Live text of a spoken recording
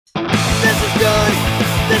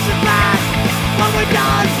This is bad. What we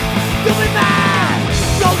done, you'll be mad.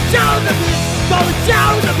 Go down the pit, go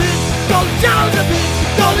down the pit, go down the pit,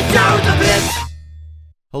 go down the pit.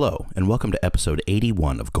 Hello, and welcome to episode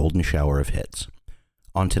 81 of Golden Shower of Hits.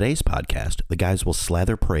 On today's podcast, the guys will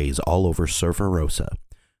slather praise all over Surfer Rosa,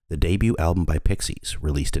 the debut album by Pixies,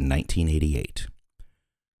 released in 1988.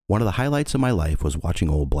 One of the highlights of my life was watching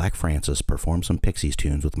old Black Francis perform some Pixies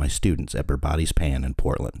tunes with my students at Berbati's Pan in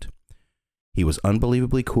Portland. He was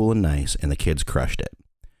unbelievably cool and nice, and the kids crushed it.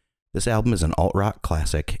 This album is an alt-rock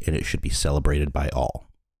classic, and it should be celebrated by all.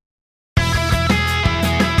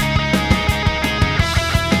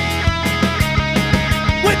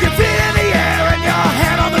 With your feet in the air and your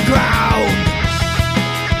head on the ground,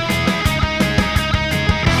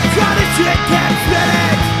 try to shit, can't spit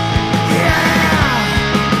it, yeah.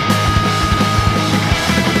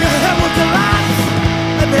 Your head will collapse,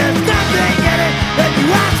 and there's nothing in it. Then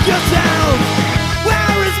you ask yourself,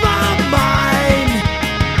 where is my mind?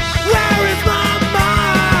 Where is my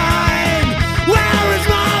mind? Where is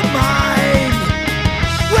my mind?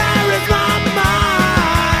 Where is my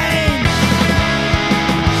mind?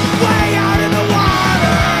 Way out in the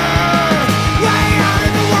water, way out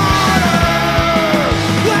in the water,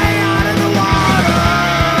 way out in the water.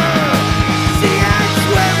 See it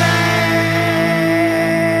swimming.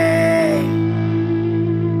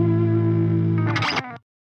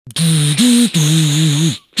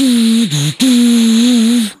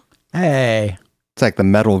 Hey, It's like the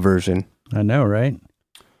metal version. I know, right?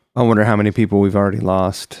 I wonder how many people we've already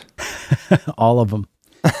lost. All of them.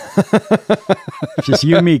 Just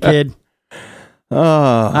you and me, kid.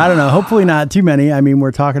 Oh, I don't know. Hopefully not too many. I mean,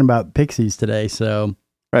 we're talking about Pixies today, so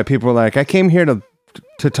right. People were like, I came here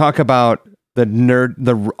to talk about the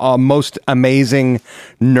most amazing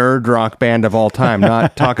nerd rock band of all time,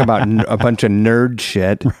 not talk about a bunch of nerd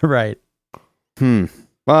shit. right.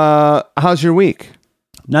 How's your week?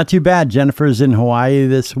 Not too bad. Jennifer's in Hawaii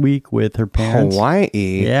this week with her parents. Hawaii?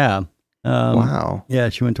 Yeah. Wow. Yeah,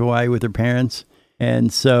 she went to Hawaii with her parents.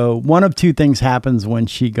 And so one of two things happens when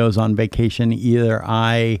she goes on vacation. Either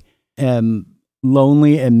I am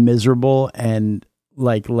lonely and miserable and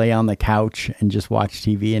like lay on the couch and just watch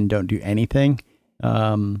TV and don't do anything.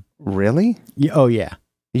 Really? Oh yeah.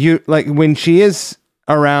 You like when she is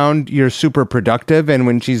around, you're super productive, and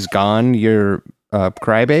when she's gone, you're a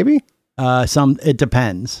crybaby? It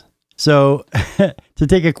depends. So to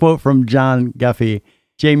take a quote from John Guffey,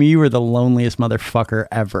 Jamie, you were the loneliest motherfucker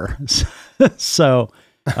ever. So,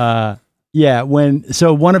 yeah,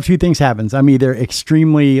 so one of two things happens. I'm either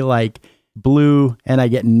extremely like blue and I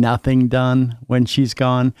get nothing done when she's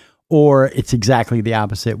gone, or it's exactly the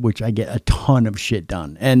opposite, which I get a ton of shit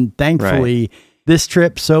done. And thankfully this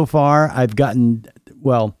trip so far, I've been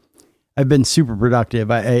super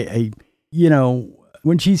productive. I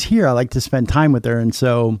when she's here, I like to spend time with her. And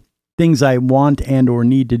so things I want and or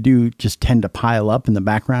need to do just tend to pile up in the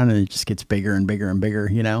background, and it just gets bigger and bigger and bigger,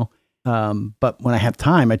 But when I have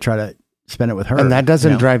time, I try to spend it with her. And that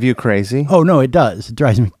doesn't drive you crazy? Oh, no, it does. It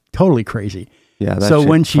drives me totally crazy. Yeah. That So shit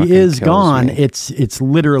when she fucking is kills gone, me. it's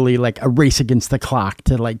literally like a race against the clock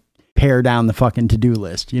to like pare down the fucking to-do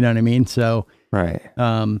list. You know what I mean? So, Right.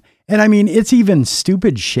 and I mean, it's even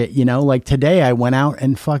stupid shit, like today I went out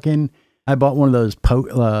and I bought one of those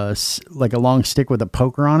like a long stick with a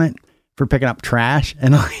poker on it for picking up trash.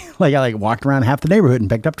 And I walked around half the neighborhood and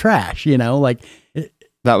picked up trash, That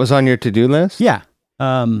was on your to-do list? yeah.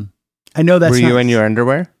 I know that's Were you in your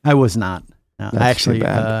underwear? I was not. No, That's I actually, too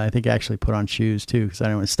bad. I think I actually put on shoes too, cause I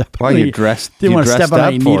didn't want to step on Well, you dressed didn't want to step on up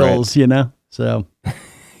any for needles, so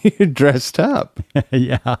it. You dressed up.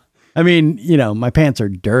 yeah. I mean, my pants are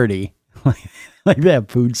dirty. Like they have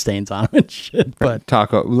food stains on them and shit, but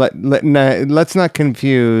Taco. Let's not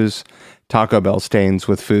confuse Taco Bell stains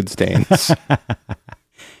with food stains. yeah,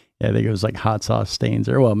 I think it was like hot sauce stains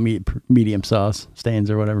or medium sauce stains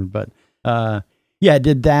or whatever. But yeah, I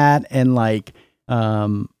did that, and I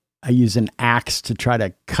use an axe to try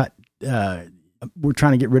to cut. We're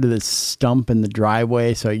trying to get rid of this stump in the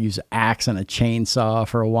driveway, so I use an axe and a chainsaw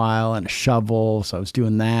for a while and a shovel. So I was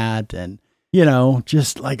doing that, and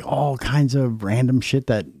just like all kinds of random shit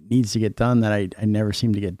that needs to get done that I never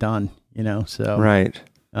seem to get done. So Right.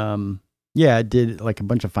 Yeah, I did like a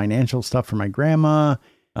bunch of financial stuff for my grandma,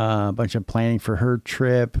 a bunch of planning for her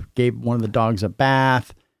trip, gave one of the dogs a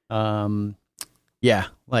bath. Yeah,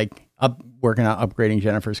 like working on upgrading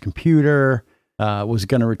Jennifer's computer, was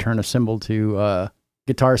going to return a cymbal to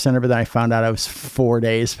Guitar Center, but then I found out I was 4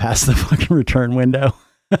 days past the fucking return window.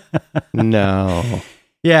 No.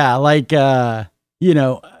 Yeah,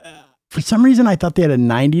 For some reason, I thought they had a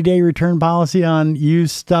 90-day return policy on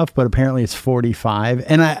used stuff, but apparently it's 45.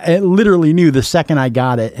 And I literally knew the second I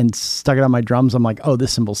got it and stuck it on my drums, I'm like, oh,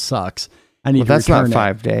 this cymbal sucks. I need to that's return not it.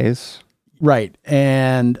 5 days. Right.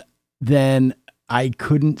 And then I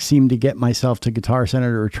couldn't seem to get myself to Guitar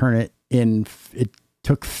Center to return it it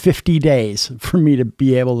took 50 days for me to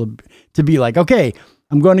be able to be like, okay,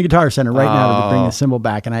 I'm going to Guitar Center right now to bring the cymbal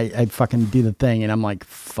back. And I fucking do the thing. And I'm like,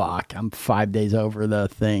 fuck, I'm 5 days over the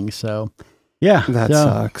thing. So yeah. That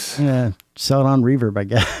sucks. Yeah. Sell it on Reverb,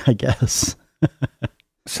 I guess.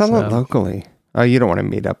 Sell it locally. Oh, you don't want to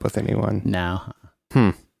meet up with anyone. No. Hmm.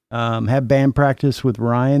 Had band practice with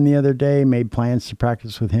Ryan the other day, made plans to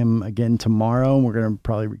practice with him again tomorrow. And we're going to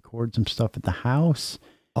probably record some stuff at the house.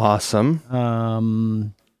 Awesome.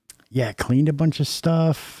 Yeah, cleaned a bunch of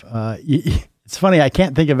stuff. It's funny, I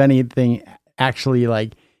can't think of anything actually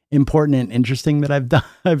like important and interesting that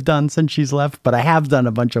I've done since she's left, but I have done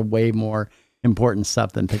a bunch of way more important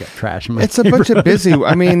stuff than pick up trash in my It's a bunch of busy.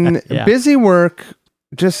 I mean, Yeah. busy work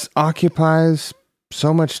just occupies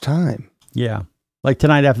so much time. Yeah. Like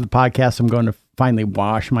tonight after the podcast, I'm going to finally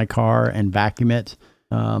wash my car and vacuum it.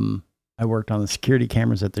 I worked on the security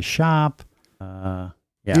cameras at the shop.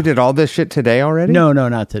 Yeah. You did all this shit today already? No,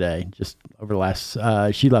 not today. Just over the last,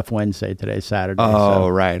 she left Wednesday, today's Saturday. Oh, so.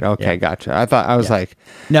 right. Okay, yeah. Gotcha. I was like,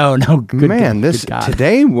 No, good, man, good, this good God.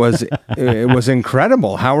 today was it was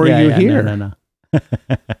incredible. How are you here? No.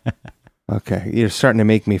 Okay, you're starting to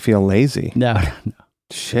make me feel lazy. No.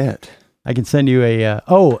 Shit. I can send you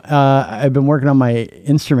I've been working on my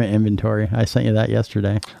instrument inventory. I sent you that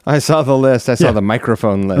yesterday. I saw the list. I saw Yeah. the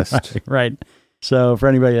microphone list. Right. So for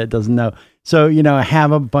anybody that doesn't know, I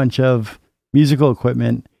have a bunch of musical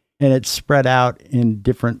equipment and it's spread out in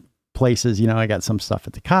different places. I got some stuff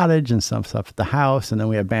at the cottage and some stuff at the house. And then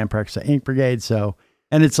we have band practice at Ink Brigade. So,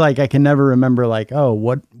 and it's like, I can never remember like, oh,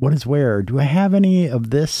 what is where? Do I have any of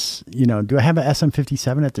this? Do I have an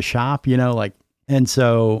SM57 at the shop? And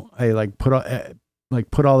so I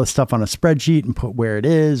put all the stuff on a spreadsheet and put where it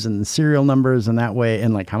is and the serial numbers and that way,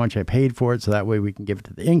 and like how much I paid for it. So that way we can give it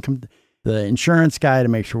to the insurance guy to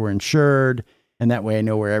make sure we're insured. And that way I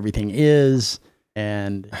know where everything is.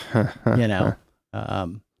 And, and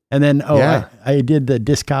then, Yeah. I did the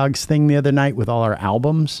Discogs thing the other night with all our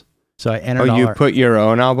albums. So I entered Oh, all you our, put your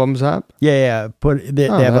own albums up? yeah. They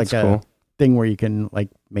have like that's a cool. thing where you can like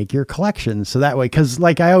make your collection. So that way, cause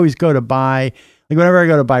like I always go to buy, like whenever I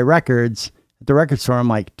go to buy records at the record store, I'm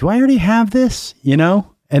like, do I already have this?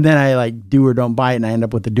 And then I like do or don't buy it and I end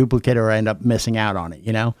up with a duplicate or I end up missing out on it,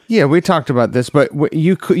 Yeah, we talked about this, but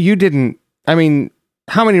you didn't. I mean,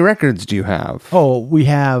 how many records do you have? Oh, we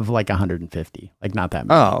have like 150, like not that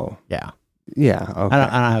many. Oh, Yeah. yeah. Okay. I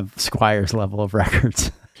don't have Squire's level of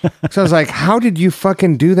records. So I was like, how did you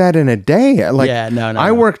fucking do that in a day? Like, Yeah, no.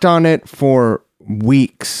 I worked on it for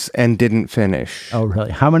weeks and didn't finish. Oh,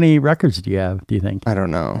 really? How many records do you have, do you think? I don't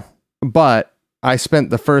know. But I spent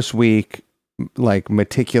the first week like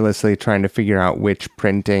meticulously trying to figure out which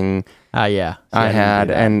printing Yeah. So I didn't had,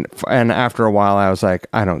 do that. and after a while I was like,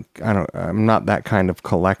 I'm not that kind of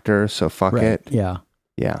collector, so fuck Right. it. Yeah.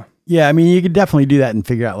 Yeah. Yeah, I mean, you could definitely do that and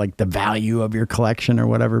figure out like the value of your collection or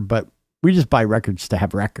whatever, but we just buy records to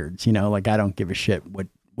have records, like I don't give a shit what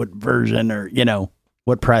version or,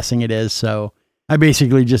 what pressing it is. So I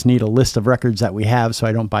basically just need a list of records that we have so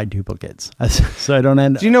I don't buy duplicates. So I don't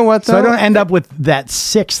end Do you know what? so I though? don't end up with that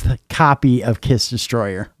 6th copy of Kiss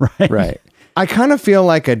Destroyer, right? Right. I kind of feel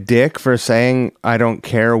like a dick for saying I don't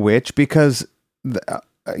care which, because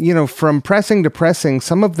from pressing to pressing,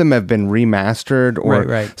 some of them have been remastered, or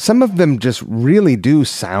Right. some of them just really do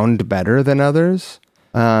sound better than others.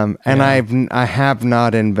 And I have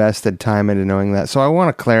not invested time into knowing that. So I want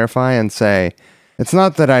to clarify and say, it's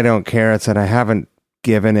not that I don't care, it's that I haven't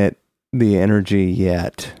given it the energy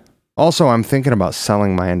yet. Also, I'm thinking about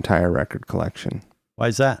selling my entire record collection. Why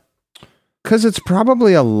is that? Because it's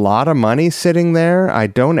probably a lot of money sitting there. I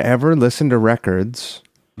don't ever listen to records.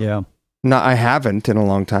 Yeah. No, I haven't in a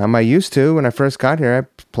long time. I used to when I first got here.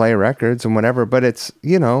 I play records and whatever, but it's,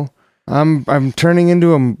 I'm turning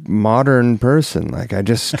into a modern person. Like I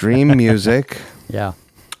just stream music Yeah.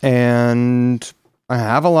 and I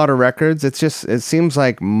have a lot of records. It seems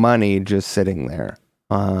like money just sitting there.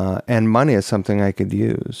 And money is something I could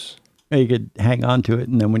use. You could hang on to it,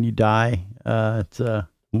 and then when you die, it's a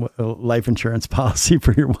life insurance policy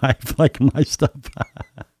for your wife, like my stuff.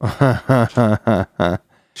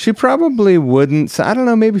 She probably wouldn't. I don't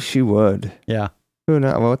know. Maybe she would. Yeah. Who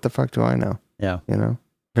knows? Well, what the fuck do I know? Yeah.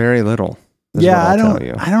 Very little. is Yeah, what I'll I tell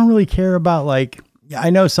you. don't really care about like, I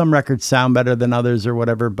know some records sound better than others or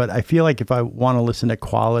whatever, but I feel like if I want to listen to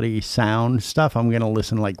quality sound stuff, I'm going to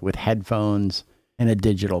listen like with headphones and a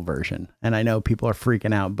digital version. And I know people are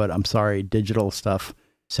freaking out, but I'm sorry, digital stuff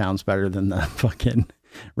sounds better than the fucking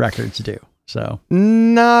records do. So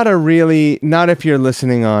not if you're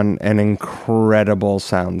listening on an incredible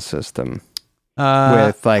sound system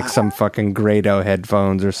with like some fucking Grado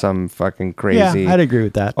headphones or some fucking crazy. Yeah, I'd agree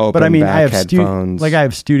with that. Open But I mean, I have headphones. I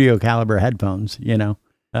have studio caliber headphones, you know,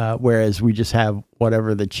 whereas we just have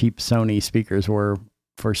whatever the cheap Sony speakers were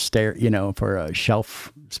for for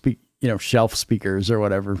shelf speakers or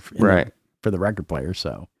whatever, right, for the record player.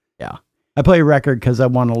 So yeah, I play a record because I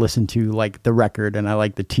want to listen to like the record and I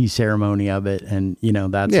like the tea ceremony of it, and you know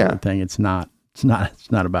that sort of thing. It's not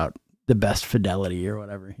about the best fidelity or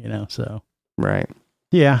whatever, you know. So right,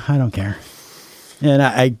 yeah, I don't care. And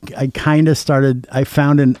I kind of started.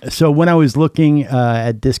 So when I was looking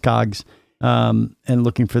at Discogs and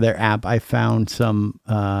looking for their app, I found some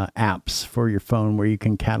apps for your phone where you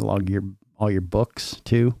can catalog all your books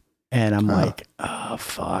too. And I'm like, oh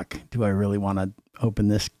fuck, do I really want to open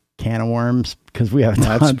this can of worms? Because we have a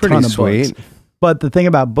ton of books. But the thing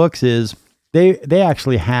about books is they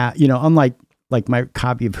actually have, you know, unlike like my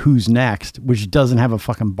copy of Who's Next, which doesn't have a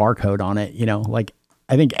fucking barcode on it, you know, like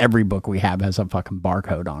I think every book we have has a fucking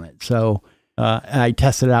barcode on it. So I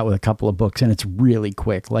tested it out with a couple of books and it's really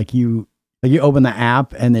quick. Like you open the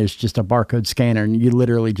app and there's just a barcode scanner and you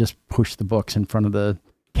literally just push the books in front of the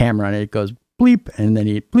camera and it goes bleep and then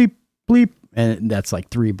you bleep, bleep, and that's like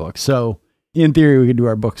 3 books. So in theory, we could do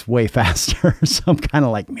our books way faster. So I'm kind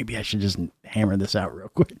of like, maybe I should just hammer this out real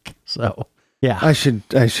quick. So yeah, I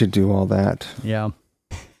should do all that. Yeah.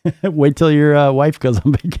 Wait till your wife goes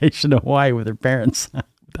on vacation to Hawaii with her parents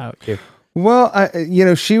without you. Well,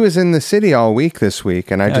 she was in the city all week this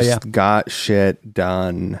week, and I just got shit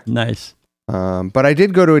done. Nice. But I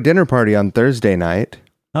did go to a dinner party on Thursday night.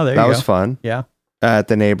 Oh, there you go. That was fun. Yeah. At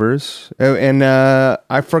the neighbors. And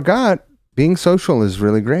I forgot being social is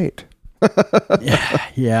really great.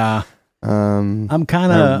 Yeah. I'm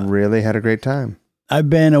kind of... I really had a great time. I've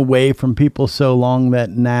been away from people so long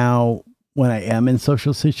that now when I am in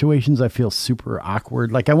social situations, I feel super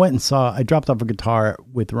awkward. Like I dropped off a guitar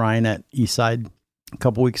with Ryan at Eastside a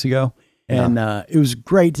couple weeks ago. And it was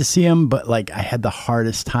great to see him, but like I had the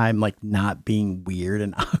hardest time like not being weird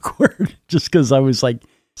and awkward just because I was like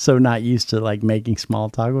so not used to like making small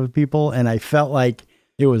talk with people. And I felt like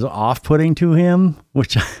it was off-putting to him,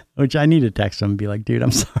 which I need to text him and be like, dude,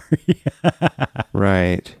 I'm sorry.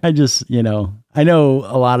 Right. I just, I know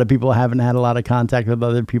a lot of people haven't had a lot of contact with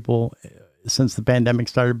other people since the pandemic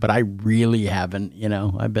started, but I really haven't,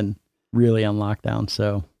 I've been really on lockdown.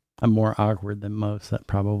 So I'm more awkward than most, that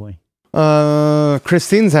probably.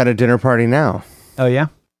 Christine's at a dinner party now. Oh yeah?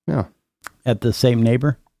 Yeah. At the same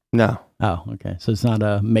neighbor? No. Oh, okay. So it's not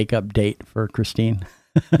a makeup date for Christine?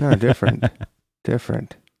 No, different.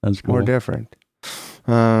 Different. That's cool. More different.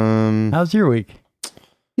 How's your week?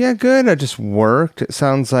 Yeah, good. I just worked. It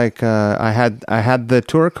sounds like I had the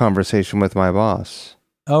tour conversation with my boss.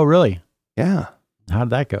 Oh, really? Yeah. How'd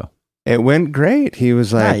that go? It went great. He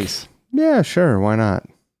was like, nice. Yeah, sure. Why not?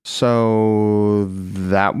 So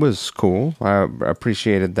that was cool. I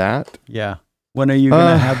appreciated that. Yeah. When are you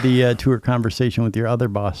going to have the tour conversation with your other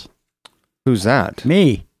boss? Who's that?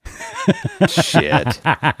 Me. Shit.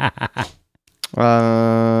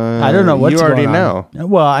 I don't know what's you already going on. know.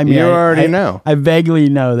 Well, I mean, you already know. I vaguely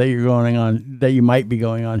know that you might be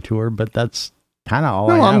going on tour, but that's kind of all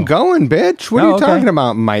I know. I'm going, bitch. What are you talking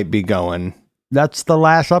about? Might be going. That's the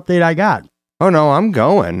last update I got. Oh no, I'm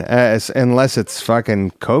going. Unless it's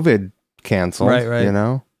fucking COVID canceled.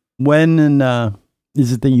 Right. When and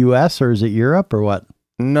is it the U.S. or is it Europe or what?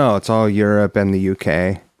 No, it's all Europe and the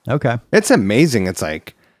UK. Okay. It's amazing. It's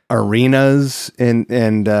like arenas and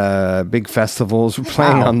big festivals. We're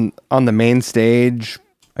playing on the main stage.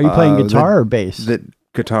 Are you playing guitar or bass? The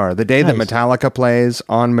guitar. The day that Metallica plays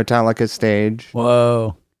on Metallica's stage.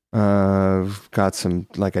 Whoa. Got some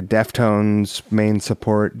like a Deftones main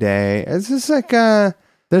support day. It's just like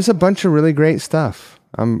there's a bunch of really great stuff.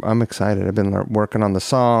 I'm excited. I've been working on the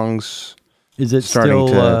songs. Is it starting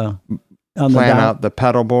still to plan out the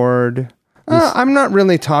pedal board? I'm not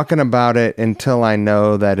really talking about it until I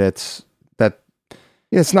know that it's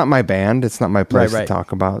not my band. It's not my place to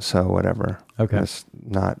talk about. So whatever. Okay.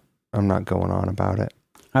 I'm not going on about it.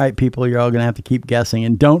 All right, people, you're all going to have to keep guessing,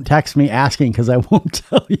 and don't text me asking because I won't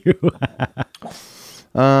tell you.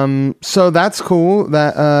 So that's cool.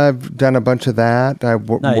 That I've done a bunch of that. I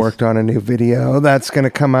worked on a new video that's going to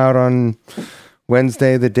come out on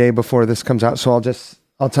Wednesday, the day before this comes out. So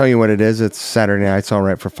I'll tell you what it is. It's Saturday Night's All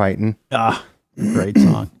Right for Fighting. Great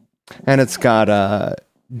song. And it's got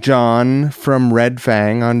John from Red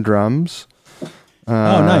Fang on drums.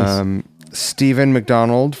 Nice. Stephen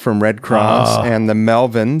McDonald from Red Cross and the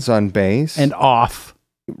Melvins on bass. And Off.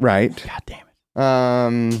 Right. God damn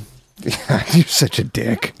it. You're such a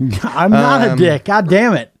dick. I'm not a dick. God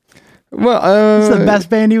damn it. Well, It's the best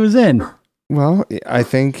band he was in. Well, I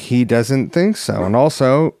think he doesn't think so, and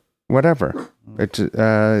also whatever.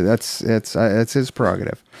 It's his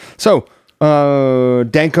prerogative. So,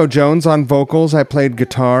 Danko Jones on vocals. I played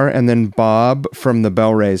guitar, and then Bob from the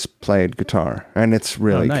Bell Rays played guitar, and it's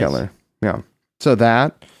really nice. killer. Yeah. So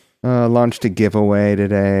that launched a giveaway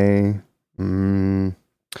today.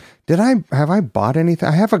 Have I bought anything?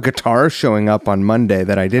 I have a guitar showing up on Monday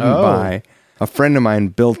that I didn't buy. A friend of mine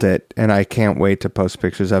built it, and I can't wait to post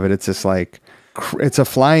pictures of it. It's just like, it's a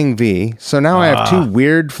Flying V. So now I have two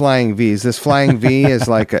weird Flying Vs. This Flying V is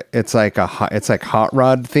it's like hot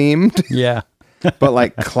rod themed, Yeah. but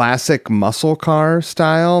like classic muscle car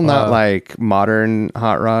style, not like modern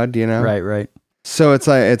hot rod, you know? Right. So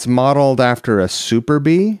it's modeled after a Super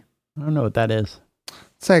B. I don't know what that is.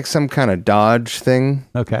 It's like some kind of Dodge thing.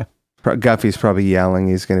 Okay. Guffey's probably yelling.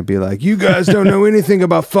 He's going to be like, "You guys don't know anything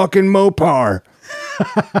about fucking Mopar."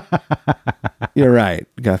 You're right,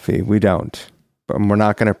 Guffey. We don't. But we're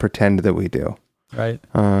not going to pretend that we do. Right.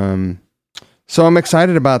 So I'm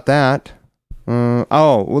excited about that.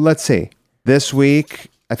 Well, let's see. This week,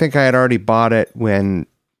 I think I had already bought it when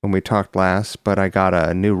we talked last, but I got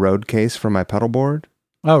a new road case for my pedal board.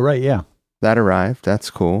 Oh, right. Yeah. That arrived. That's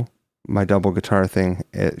cool. My double guitar thing,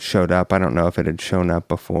 it showed up. I don't know if it had shown up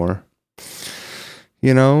before.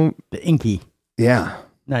 You know? The Inky. Yeah.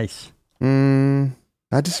 Nice. I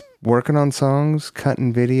just working on songs,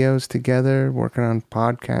 cutting videos together, working on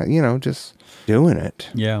podcasts, just doing it.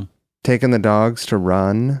 Yeah. Taking the dogs to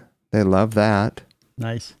run. They love that.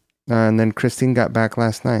 Nice. And then Christine got back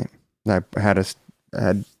last night. I had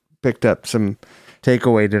picked up some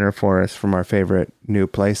takeaway dinner for us from our favorite new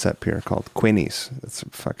place up here called Quinny's. It's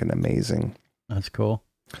fucking amazing. That's cool.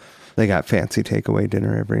 They got fancy takeaway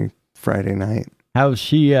dinner every Friday night. How's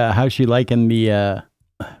she liking the the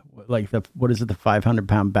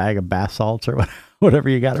 500-pound bag of bath salts or whatever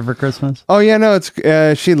you got her for Christmas? Oh yeah, no, it's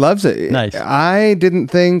she loves it. Nice. I didn't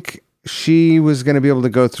think she was going to be able to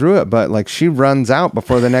go through it, but like she runs out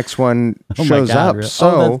before the next one shows up. Really?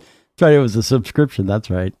 So that's right. It was a subscription. That's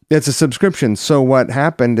right. It's a subscription. So what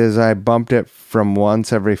happened is I bumped it from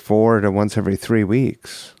once every 4 to once every 3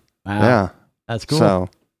 weeks. Wow. Yeah. That's cool. So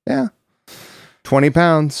yeah, 20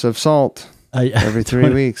 pounds of salt every 3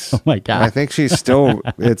 weeks. Oh my God. I think she's still,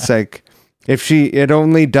 it's like, it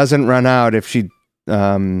only doesn't run out if she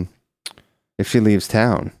leaves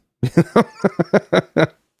town.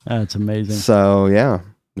 That's amazing. So yeah,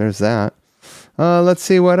 there's that. Let's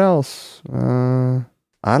see what else.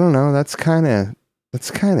 I don't know. That's kind of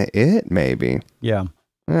it, maybe. Yeah.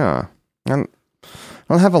 Yeah. I don't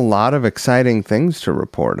have a lot of exciting things to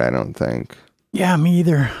report, I don't think. Yeah, me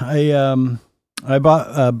either. I bought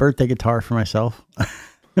a birthday guitar for myself.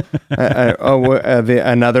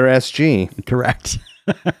 Another SG. Correct.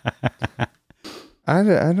 I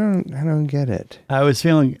don't get it. I was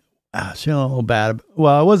feeling a little bad.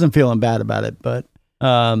 Well, I wasn't feeling bad about it, but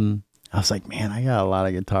I was like, man, I got a lot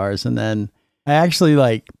of guitars. And then I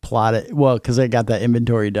actually plotted, because I got that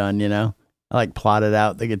inventory done, I plotted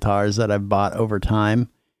out the guitars that I've bought over time.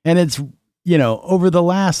 And it's, over the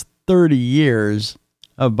last 30 years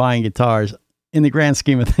of buying guitars, in the grand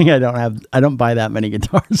scheme of things, I don't buy that many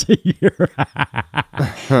guitars a year.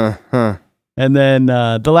 And then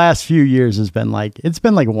the last few years it's been like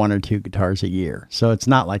 1 or 2 guitars a year. So it's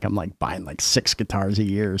not like I'm buying 6 guitars a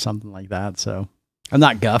year or something like that. So I'm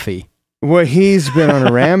not Guffey. Well, he's been on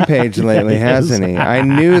a rampage lately, hasn't he? I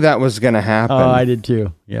knew that was going to happen. Oh, I did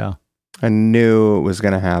too. Yeah. I knew it was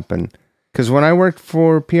going to happen. Because when I worked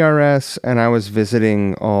for PRS and I was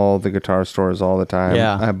visiting all the guitar stores all the time,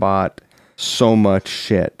 I bought so much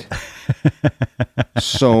shit.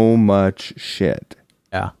 So much shit.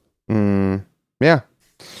 Yeah. Yeah.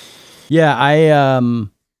 Yeah.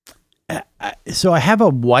 So I have a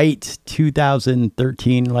white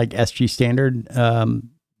 2013 SG Standard.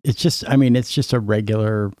 It's just a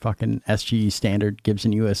regular fucking SG Standard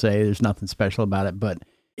Gibson USA. There's nothing special about it, but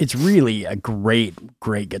it's really a great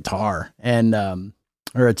guitar. And,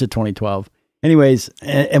 or it's a 2012. Anyways,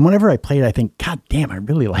 and whenever I play it, I think, God damn, I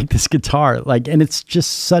really like this guitar. And it's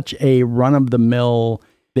just such a run of the mill.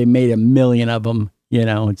 They made a million of them.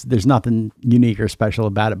 There's nothing unique or special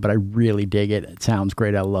about it, but I really dig it. It sounds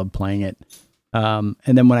great. I love playing it. And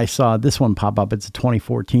then when I saw this one pop up, it's a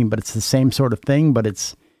 2014, but it's the same sort of thing, but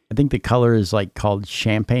I think the color is called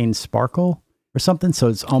Champagne Sparkle. or something. So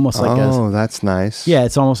it's almost like that's nice. yeah,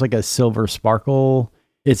 it's almost like a silver sparkle.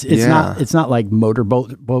 It's not like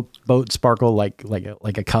motorboat boat sparkle like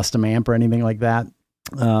a custom amp or anything like that.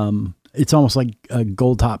 It's almost like a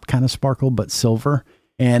gold top kind of sparkle, but silver.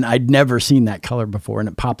 And I'd never seen that color before, and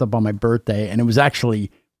it popped up on my birthday, and it was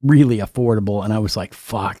actually really affordable. And I was like,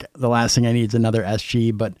 fuck, the last thing I need is another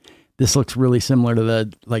SG, but this looks really similar to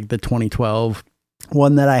the 2012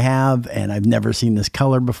 one that I have. And I've never seen this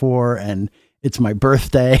color before, and it's my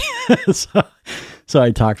birthday. So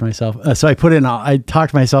I talked myself. I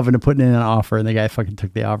talked myself into putting in an offer, and the guy fucking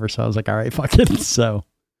took the offer. So I was like, all right, fuck it. So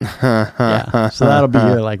yeah, so that'll be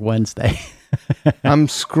here like Wednesday. I'm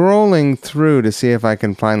scrolling through to see if I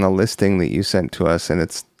can find the listing that you sent to us, and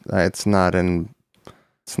it's not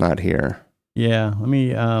here. Yeah, let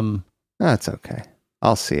me. That's okay.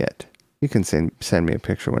 I'll see it. You can send me a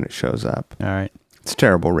picture when it shows up. All right. It's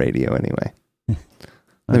terrible radio anyway.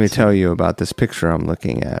 Let me tell you about this picture I'm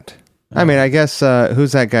looking at. I mean, I guess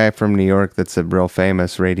who's that guy from New York that's a real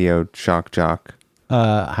famous radio shock jock?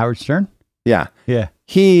 Howard Stern. Yeah. Yeah.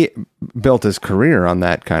 He built his career on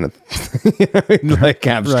that kind of like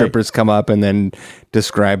have strippers come up and then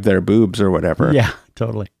describe their boobs or whatever. Yeah,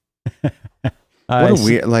 totally.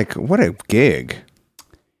 What a gig.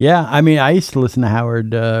 Yeah, I mean, I used to listen to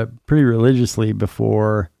Howard pretty religiously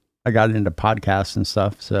before I got into podcasts and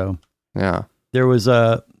stuff. So yeah, there was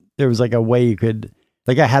like a way you could,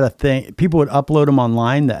 like, I had a thing, people would upload them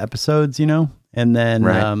online, the episodes, you know, and then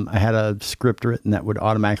I had a script written that would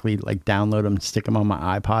automatically like download them, stick them on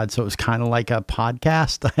my iPod. So it was kind of like a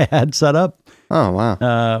podcast I had set up. Oh,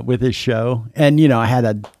 wow. With his show. And, you know, I had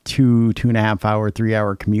a 2.5 hour, 3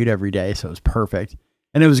 hour commute every day. So it was perfect.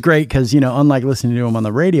 And it was great because, you know, unlike listening to him on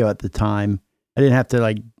the radio at the time, I didn't have to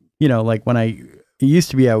like, you know, like when it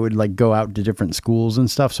used to be, I would like go out to different schools and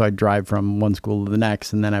stuff. So I'd drive from one school to the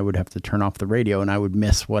next, and then I would have to turn off the radio and I would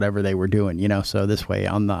miss whatever they were doing, you know? So this way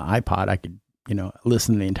on the iPod, I could, you know,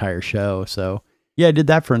 listen to the entire show. So yeah, I did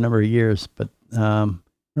that for a number of years, but I don't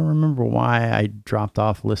remember why I dropped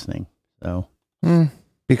off listening. So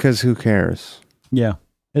because who cares? Yeah,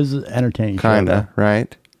 it was an entertaining show. Kinda,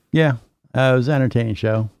 right? Yeah, it was an entertaining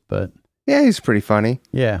show, but yeah, he's pretty funny.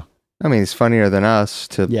 Yeah. I mean, he's funnier than us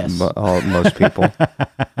to most people.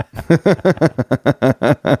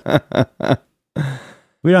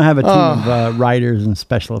 We don't have a team of writers and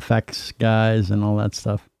special effects guys and all that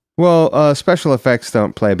stuff. Well, special effects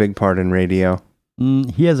don't play a big part in radio.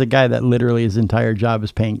 He has a guy that literally his entire job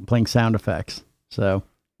is playing sound effects. So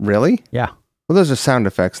really? Yeah. Well, those are sound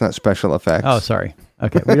effects, not special effects. Oh, sorry.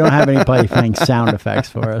 Okay, we don't have anybody playing sound effects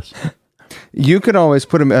for us. You could always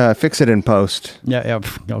put them, fix it in post. Yeah.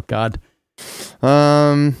 Oh God.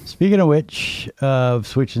 Speaking of which,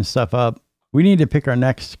 switching stuff up, we need to pick our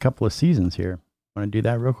next couple of seasons here. Want to do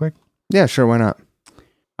that real quick? Yeah, sure. Why not?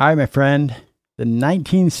 All right, my friend. The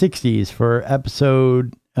 1960s for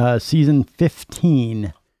episode season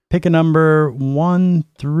 15. Pick a number 1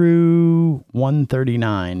 through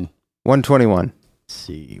 139. 121. Let's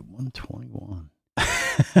see, 121.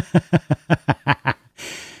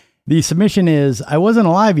 The submission is, I wasn't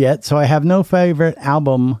alive yet, so I have no favorite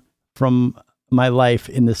album from my life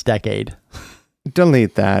in this decade.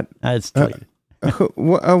 Delete that. It's deleted.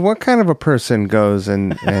 What kind of a person goes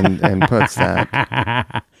and puts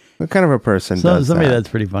that? What kind of a person does somebody that? That's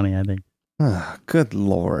pretty funny, I think. Good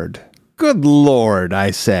Lord. Good Lord,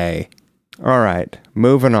 I say. All right,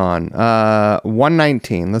 moving on.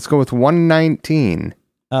 119. Let's go with 119.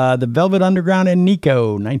 The Velvet Underground and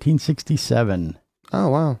Nico, 1967. Oh,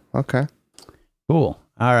 wow. Okay. Cool.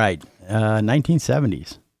 All right.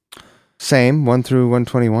 1970s. Same, 1 through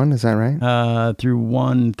 121, is that right? Through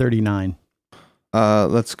 139.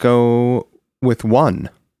 Let's go with 1.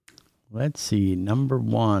 Let's see. Number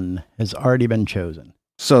 1 has already been chosen.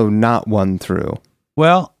 So not 1 through.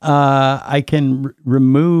 Well, I can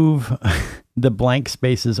remove the blank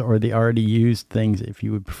spaces or the already used things if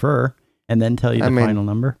you would prefer, and then tell you the final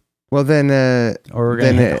number. Well, then... or we're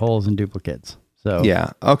going to hit holes and duplicates. So yeah.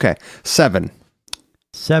 Okay. 7.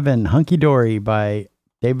 7, Hunky Dory by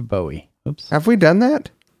David Bowie. Oops. Have we done that?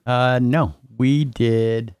 No, we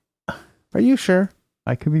did. Are you sure?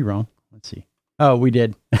 I could be wrong. Let's see. Oh, we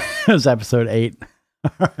did. It was episode 8.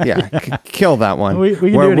 Right. Yeah. Kill that one. We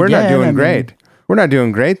can do it we're again. not doing great. We're not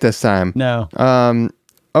doing great this time. No.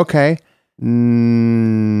 Okay.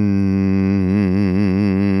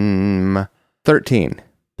 13.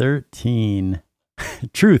 13.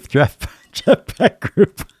 Truth, Jetpack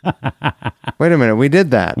Group. Wait a minute. We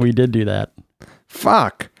did that. We did do that.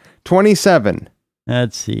 Fuck. 27.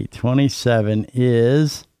 Let's see. 27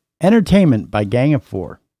 is Entertainment by Gang of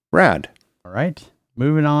Four. Rad. All right.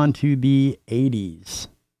 Moving on to the 80s.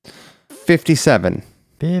 57.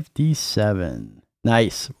 57.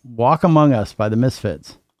 Nice. Walk Among Us by the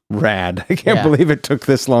Misfits. Rad. I can't Yeah. believe it took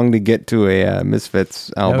this long to get to a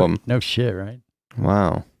Misfits album. No shit, right?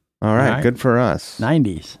 Wow. All right. Good for us.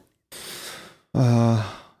 90s.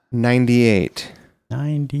 98.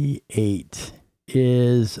 98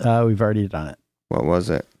 is, we've already done it. What was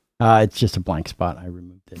it? It's just a blank spot. I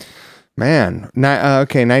removed it. Man.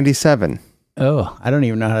 Okay, 97. Oh, I don't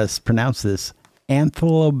even know how to pronounce this.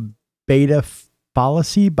 Anthelobeta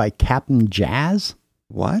fallacy by Captain Jazz.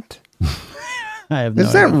 What? I have no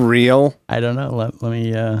Is that idea. real? I don't know. Let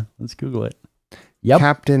me, let's Google it. Yep.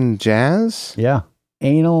 Captain Jazz? Yeah.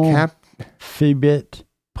 Anal Cap-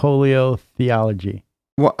 polio theology.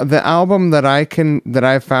 Well, the album that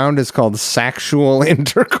I found is called Sexual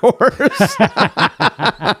Intercourse.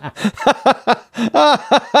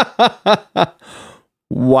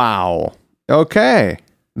 Wow. Okay.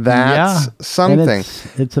 That's And something.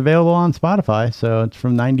 it's available on Spotify, so it's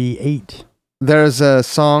from 98. There's a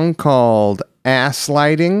song called Ass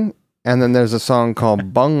Lighting, and then there's a song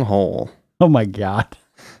called Bunghole. Oh my God.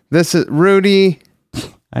 This is Rudy.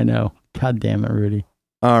 I know. God damn it, Rudy.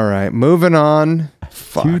 All right, moving on.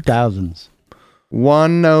 Fuck. 2000s.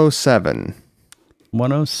 107.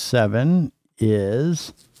 107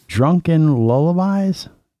 is Drunken Lullabies.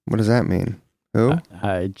 What does that mean? Who?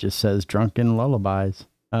 It just says Drunken Lullabies.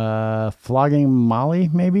 Flogging Molly,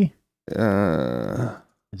 maybe? Is that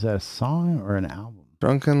a song or an album?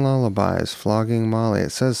 Drunken Lullabies, Flogging Molly.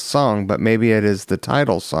 It says song, but maybe it is the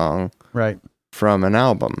title song Right. from an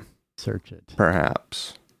album, Search it.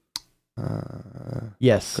 perhaps.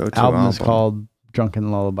 Yes. Go to Album is album. called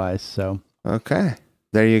Drunken Lullabies. So Okay,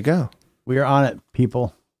 there you go. we are on it,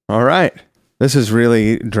 people. All right. This is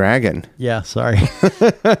really dragging. Yeah, sorry.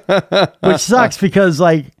 Which sucks because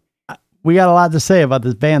like we got a lot to say about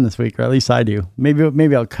this band this week, or at least I do.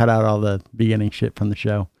 Maybe I'll cut out all the beginning shit from the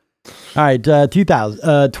show. All right,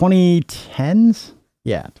 2010s?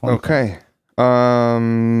 Yeah, 2010s. Okay.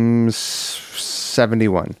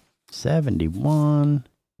 71. 71.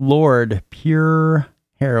 Lord, pure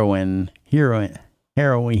heroin.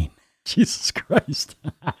 Jesus Christ.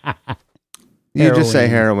 You just say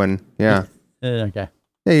Heroin. heroin. Yeah. Okay.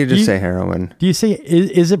 Yeah, you just You- say heroin. Do you say,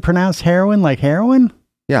 is it pronounced heroin like heroin?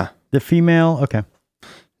 Yeah. The female? Okay.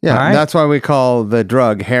 Yeah. All right. That's why we call the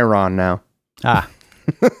drug Heron now. Ah,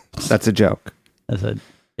 That's a joke. it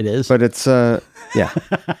is. But it's, yeah. Yeah,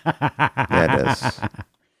 it is.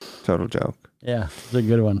 Total joke. Yeah, it's a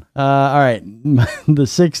good one. All right. The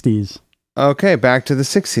 60s. Okay, back to the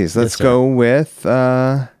 60s. Let's sir. go with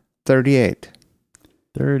 38.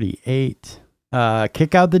 38.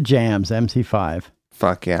 Kick Out the Jams, MC5.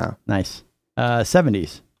 Fuck yeah. Nice.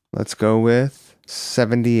 70s. Let's go with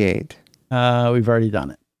 78. We've already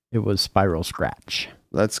done it. It was Spiral Scratch.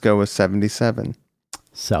 Let's go with 77.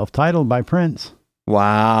 Self-titled by Prince.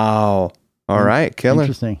 Wow. All right, killer.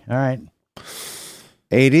 Interesting. All right.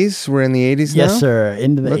 80s. We're in the 80s now? Yes, sir.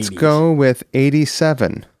 Into the Let's 80s. go with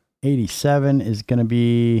 87. 87 is going to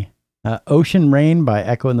be Ocean Rain by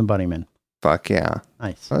Echo and the Bunnymen. Fuck yeah.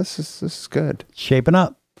 Nice. Oh, this is good. Shaping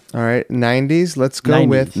up. All right, 90s. Let's go 90s.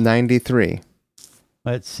 with 93.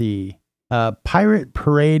 Let's see. Pirate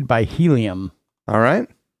Parade by Helium. All right.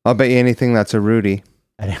 I'll bet you anything that's a Rudy.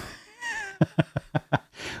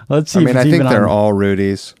 Let's see. I if mean, it's I think even they're on, all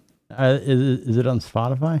Rudies. Is it on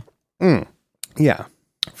Spotify? Yeah,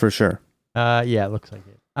 for sure. Yeah, it looks like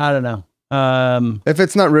it. I don't know. If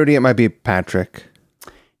it's not Rudy, it might be Patrick.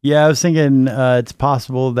 Yeah, I was thinking it's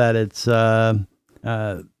possible that it's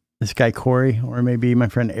this guy Corey, or maybe my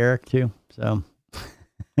friend Eric too. So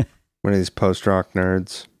One of these post-rock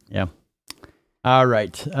nerds. yeah. All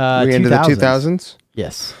right. We into the 2000s?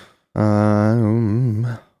 Yes.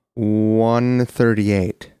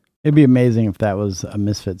 138. It'd be amazing if that was a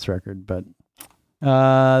Misfits record, but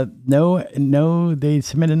no, they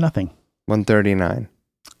submitted nothing. 139.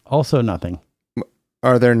 Also nothing.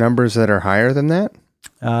 Are there numbers that are higher than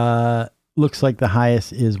that? Looks like the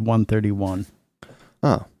highest is 131.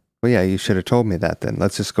 Oh, well, yeah, you should have told me that then.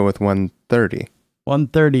 Let's just go with 130.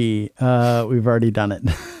 130. We've already done it.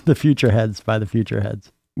 The Future Heads by the Future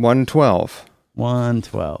Heads. 112.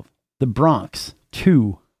 112. The Bronx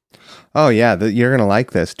 2. Oh, yeah, you're going to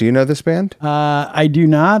like this. Do you know this band? I do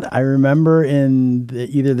not. I remember in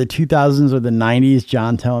either the 2000s or the 90s,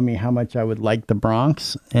 John telling me how much I would like the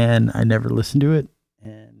Bronx, and I never listened to it.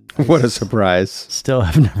 And I What a surprise. still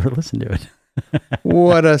have never listened to it.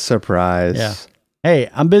 What a surprise. Yeah. Hey,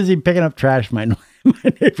 I'm busy picking up trash in my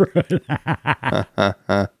neighborhood.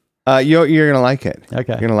 You're going to like it.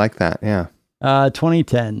 Okay. You're going to like that. Yeah.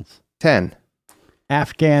 2010s. 10.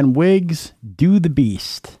 Afghan Wigs, Do the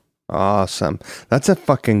Beast. Awesome. That's a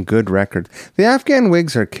fucking good record. The Afghan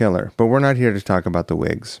Wigs are killer, but we're not here to talk about the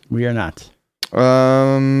Wigs. We are not.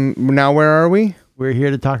 Now where are we? We're here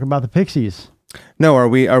to talk about the Pixies. No, are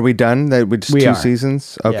we done? That we just We two are.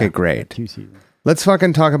 seasons? Okay, Yeah, great. 2 seasons. Let's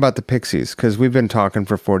fucking talk about the Pixies, because we've been talking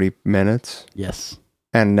for 40 minutes Yes.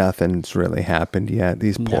 and nothing's really happened yet.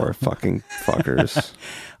 These poor fucking fuckers.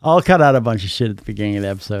 I'll cut out a bunch of shit at the beginning of the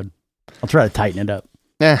episode. I'll try to tighten it up.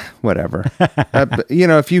 Whatever. But,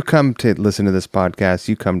 if you come to listen to this podcast,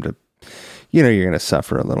 you come to, you're going to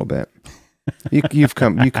suffer a little bit. You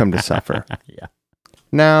come to suffer. Yeah.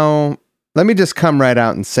 Now, let me just come right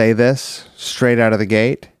out and say this straight out of the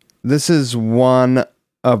gate. This is one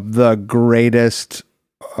of the greatest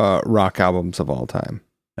rock albums of all time.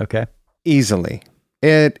 Okay. Easily.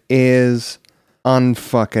 It is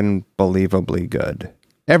unfucking believably good.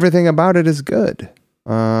 Everything about it is good.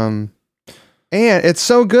 And it's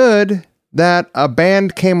so good that a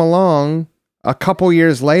band came along a couple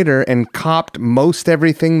years later and copped most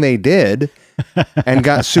everything they did and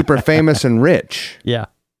got super famous and rich. Yeah.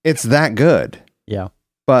 It's that good. Yeah.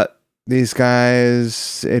 But these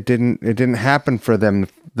guys, it didn't happen for them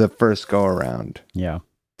the first go around. Yeah.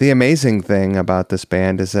 The amazing thing about this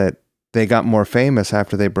band is that they got more famous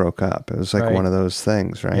after they broke up. It was like Right. one of those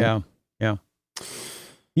things, right? Yeah. Yeah.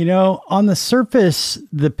 On the surface,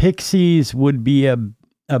 the Pixies would be a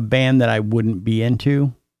band that I wouldn't be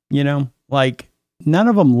into, like none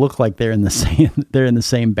of them look like they're in the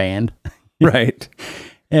same band. Right.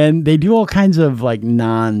 And they do all kinds of like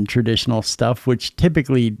non-traditional stuff, which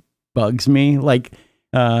typically bugs me. Like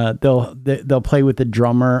they'll play with the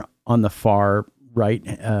drummer on the far right.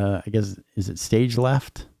 I guess, is it stage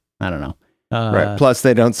left? I don't know. Right. Plus,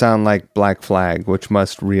 they don't sound like Black Flag, which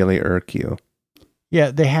must really irk you. Yeah,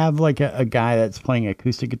 they have like a guy that's playing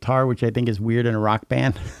acoustic guitar, which I think is weird in a rock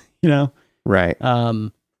band, Right.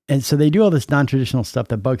 And so they do all this non-traditional stuff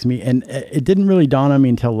that bugs me. And it didn't really dawn on me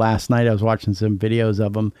until last night. I was watching some videos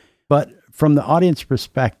of them. But from the audience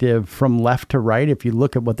perspective, from left to right, if you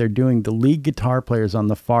look at what they're doing, the lead guitar players on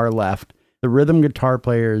the far left, the rhythm guitar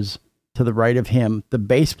players to the right of him, the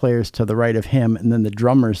bass players to the right of him, and then the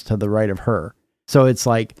drummers to the right of her. So it's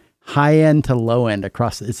like high end to low end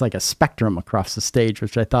it's like a spectrum across the stage,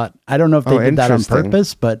 which I don't know if they did that on interesting.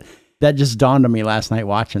 purpose, but that just dawned on me last night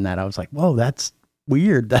watching that. I was like, whoa, that's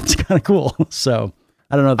weird. That's kind of cool. So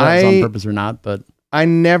I don't know if that was on purpose or not, but I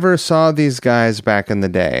never saw these guys back in the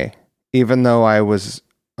day, even though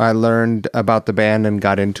I learned about the band and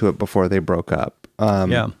got into it before they broke up.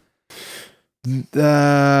 yeah.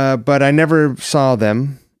 But I never saw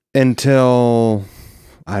them until,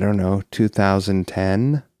 I don't know,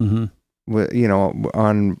 2010. Mm-hmm.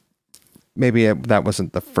 On maybe that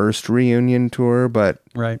wasn't the first reunion tour, but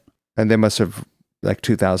Right. and they must have like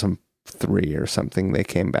 2003 or something. They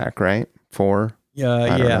came back, right? 4.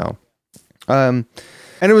 I don't know. And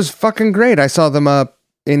it was fucking great. I saw them up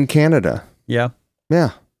in Canada. Yeah.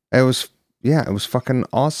 Yeah, it was fucking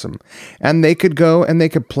awesome. And they could go and they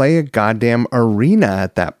could play a goddamn arena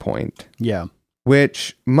at that point, Yeah.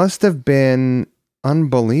 which must have been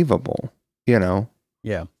unbelievable. Yeah.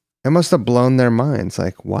 It must have blown their minds.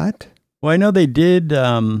 Like, what? Well, I know they did.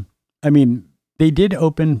 They did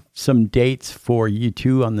open some dates for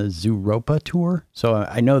U2 on the Zooropa tour. So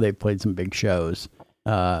I know they played some big shows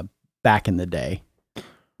back in the day.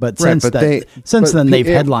 But Right, since then, they've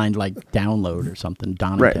it- headlined like Download or something.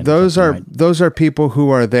 Donington Right. or Those something, are right? those are people who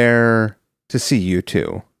are there to see you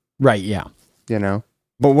too. Right. Yeah.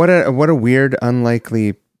 But what a weird,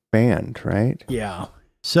 unlikely band, right? Yeah.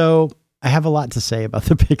 So I have a lot to say about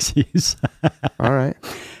the Pixies. All right.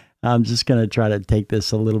 I'm just going to try to take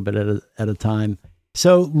this a little bit at a time.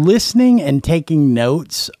 So listening and taking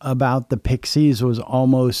notes about the Pixies was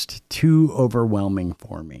almost too overwhelming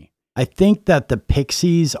for me. I think that the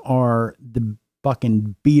Pixies are the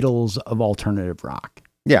fucking Beatles of alternative rock.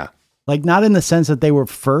 Yeah. Like, not in the sense that they were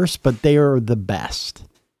first, but they are the best.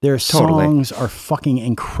 Their Totally. songs are fucking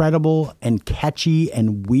incredible and catchy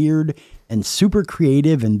and weird and super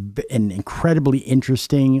creative and incredibly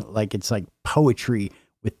interesting. Like, it's like poetry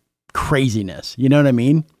with craziness. You know what I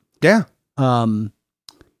mean? Yeah.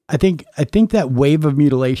 I think that Wave of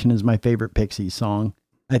Mutilation is my favorite Pixies song.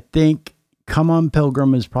 I think Come On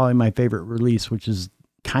Pilgrim is probably my favorite release, which is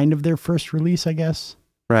kind of their first release, I guess.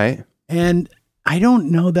 Right. And I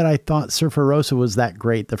don't know that I thought Surfer Rosa was that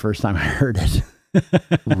great the first time I heard it.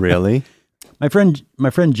 Really? My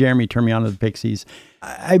friend Jeremy turned me on to the Pixies.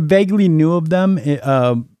 I vaguely knew of them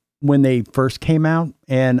when they first came out,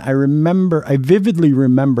 and I vividly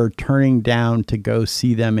remember turning down to go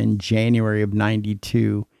see them in January of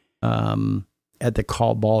 '92. at the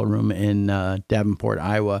Call Ballroom in Davenport,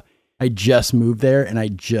 Iowa. I just moved there and I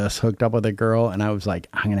just hooked up with a girl and I was like,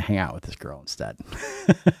 I'm going to hang out with this girl instead,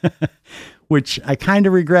 which I kind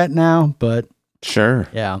of regret now, but Sure.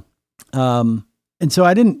 yeah. And so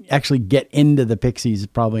I didn't actually get into the Pixies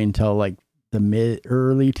probably until like the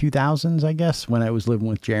early 2000s, I guess, when I was living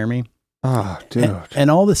with Jeremy. Oh, dude. And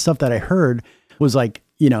all the stuff that I heard was like,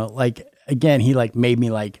 you know, like, again, he like made me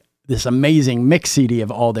like this amazing mix CD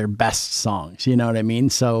of all their best songs. You know what I mean?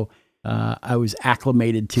 So I was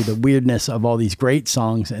acclimated to the weirdness of all these great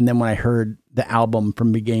songs. And then when I heard the album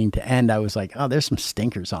from beginning to end, I was like, oh, there's some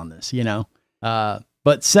stinkers on this, you know?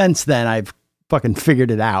 But since then I've fucking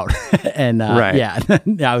figured it out. And Right. yeah,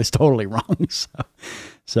 I was totally wrong.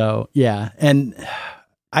 So yeah. And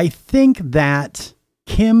I think that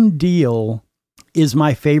Kim Deal is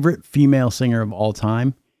my favorite female singer of all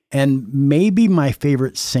time and maybe my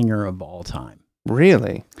favorite singer of all time.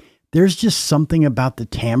 Really? There's just something about the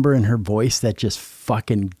timbre in her voice that just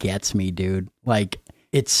fucking gets me, dude. Like,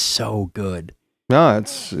 it's so good. No,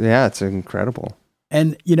 it's incredible.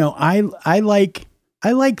 And, you know, I like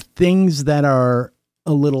things that are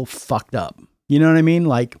a little fucked up. You know what I mean?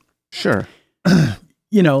 Like, Sure.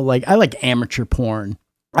 you know, like I like amateur porn.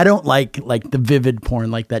 I don't like the vivid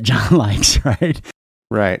porn like that John likes, right?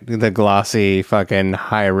 Right. The glossy fucking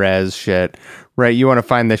high res shit. Right. You want to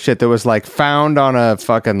find the shit that was like found on a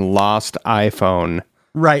fucking lost iPhone.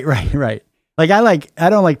 Right. Like I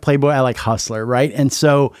don't like Playboy. I like Hustler. Right. And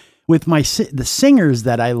so with the singers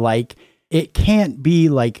that I like, it can't be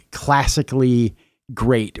like classically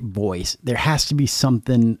great voice. There has to be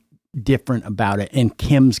something different about it. And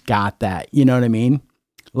Kim's got that, you know what I mean?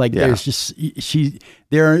 Like there's just,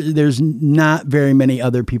 there's not very many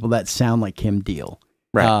other people that sound like Kim Deal.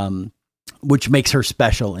 Right. Which makes her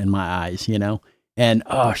special in my eyes, you know? And,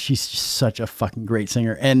 oh, she's just such a fucking great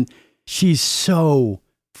singer. And she's so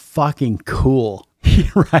fucking cool,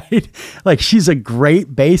 right? Like she's a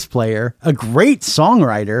great bass player, a great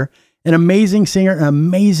songwriter, an amazing singer, an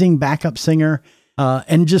amazing backup singer,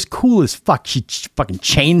 and just cool as fuck. She fucking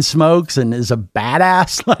chain smokes and is a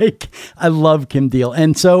badass. Like, I love Kim Deal.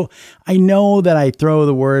 And so I know that I throw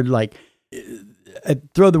the word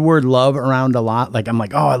love around a lot. Like I'm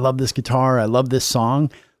like, oh, I love this guitar. I love this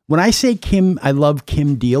song. When I say I love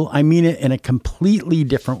Kim Deal, I mean it in a completely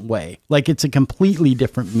different way. Like it's a completely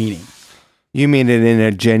different meaning. You mean it in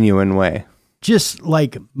a genuine way. Just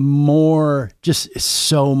like more, just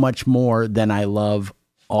so much more than I love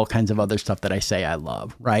all kinds of other stuff that I say I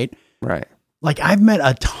love. Right. Right. Like I've met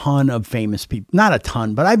a ton of famous people, not a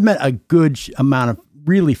ton, but I've met a good amount of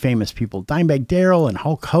really famous people, Dimebag Darrell and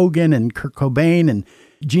Hulk Hogan and Kurt Cobain and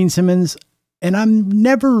Gene Simmons. And I'm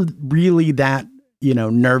never really that, you know,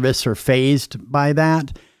 nervous or fazed by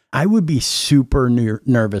that. I would be super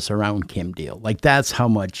nervous around Kim Deal. Like that's how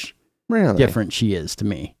much different she is to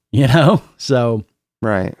me, you know? So,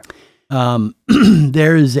 right.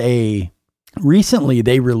 Recently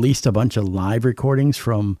they released a bunch of live recordings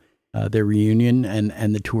from their reunion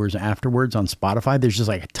and the tours afterwards on Spotify. There's just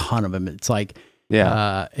like a ton of them. It's like,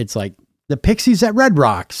 it's like the Pixies at Red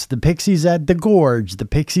Rocks, the Pixies at the Gorge, the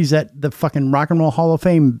Pixies at the fucking Rock and Roll Hall of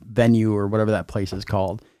Fame venue or whatever that place is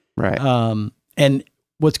called. Right. And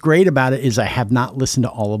what's great about it is I have not listened to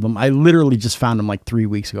all of them. I literally just found them like 3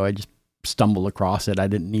 weeks ago. I just stumbled across it. I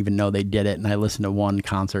didn't even know they did it. And I listened to one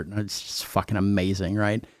concert and it's just fucking amazing.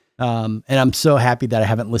 Right. And I'm so happy that I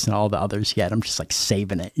haven't listened to all the others yet. I'm just like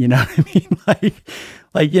saving it. You know what I mean?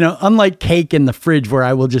 Like, you know, unlike cake in the fridge where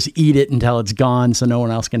I will just eat it until it's gone so no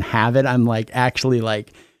one else can have it. I'm like actually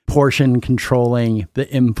like portion controlling the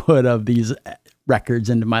input of these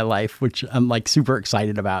records into my life, which I'm like super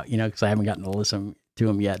excited about, you know, because I haven't gotten to listen to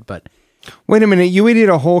them yet. But wait a minute, you would eat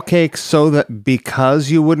a whole cake so that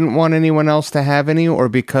because you wouldn't want anyone else to have any, or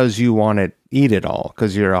because you want to eat it all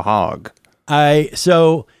because you're a hog?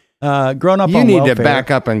 Growing up on welfare. You need to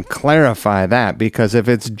back up and clarify that, because if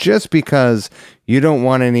it's just because you don't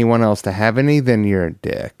want anyone else to have any, then you're a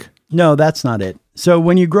dick. No, that's not it. So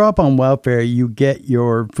when you grow up on welfare, you get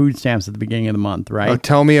your food stamps at the beginning of the month, right? Oh,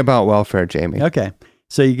 tell me about welfare, Jamie. Okay.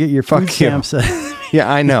 So you get your food stamps.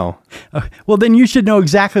 Yeah, I know. Well, then you should know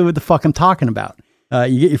exactly what the fuck I'm talking about.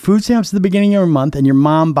 You get your food stamps at the beginning of a month and your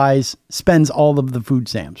mom spends all of the food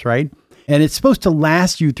stamps, right? And it's supposed to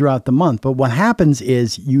last you throughout the month. But what happens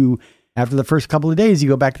is after the first couple of days, you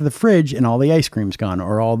go back to the fridge and all the ice cream's gone,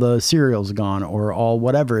 or all the cereal's gone, or all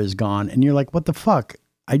whatever is gone. And you're like, what the fuck?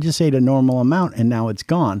 I just ate a normal amount and now it's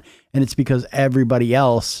gone. And it's because everybody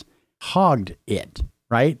else hogged it,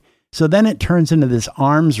 right? So then it turns into this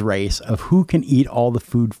arms race of who can eat all the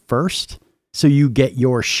food first. So you get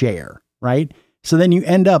your share, right? So then you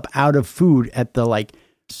end up out of food at the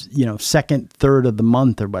second third of the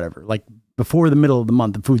month or whatever. Like before the middle of the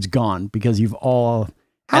month, the food's gone because you've all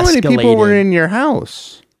How many people were in your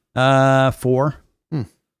house? 4.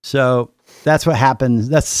 So that's what happens.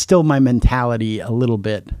 That's still my mentality a little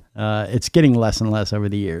bit. It's getting less and less over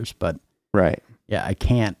the years, but right. Yeah, I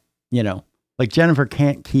can't, like Jennifer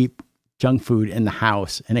can't keep junk food in the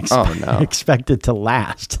house and expect it to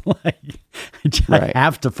last. Like I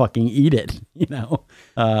have to fucking eat it,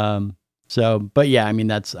 So, but yeah, I mean,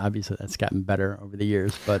 that's gotten better over the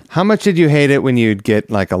years, but how much did you hate it when you'd get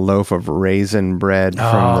like a loaf of raisin bread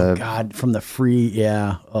from the free,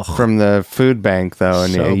 yeah. Ugh. From the food bank though.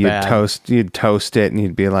 And So you'd toast it and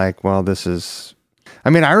you'd be like, well,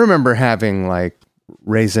 I remember having like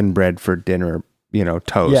raisin bread for dinner,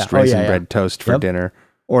 toast, bread toast for dinner,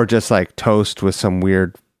 or just like toast with some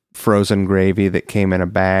weird frozen gravy that came in a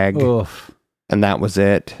bag. Oof. And that was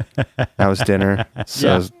it. That was dinner.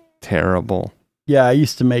 So it was terrible. Yeah, I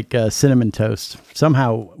used to make cinnamon toast.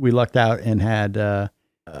 Somehow we lucked out and had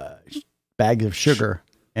bags of sugar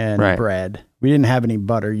and bread. We didn't have any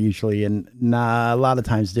butter usually, and a lot of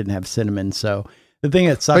times didn't have cinnamon. So the thing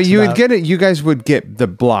that sucks. But would get it. You guys would get the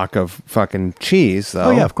block of fucking cheese, though.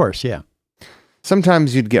 Oh yeah, of course, yeah.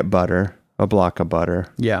 Sometimes you'd get butter, a block of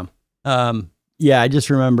butter. Yeah. Yeah, I just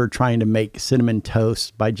remember trying to make cinnamon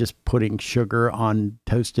toast by just putting sugar on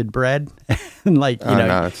toasted bread, and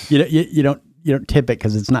you don't tip it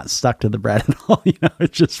because it's not stuck to the bread at all.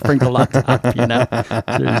 It's just sprinkled on top.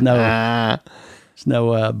 There's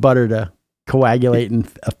no butter to coagulate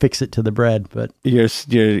and affix it to the bread. But you're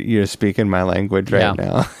speaking my language right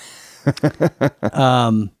now.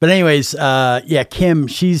 But anyways, Kim,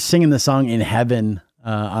 she's singing the song In Heaven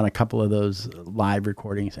on a couple of those live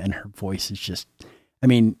recordings, and her voice is just,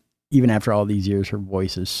 even after all these years, her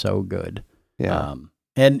voice is so good. Yeah.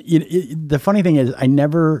 And the funny thing is I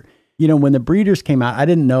never, when the Breeders came out, I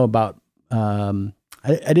didn't know about, I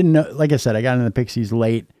didn't know, like I said, I got into the Pixies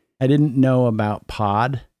late. I didn't know about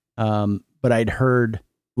Pod, but I'd heard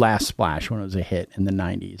Last Splash when it was a hit in the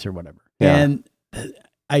 90s or whatever. Yeah. And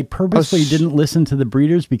I purposely didn't listen to the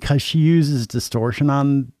Breeders because she uses distortion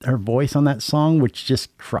on her voice on that song, which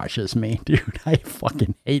just crushes me, dude. I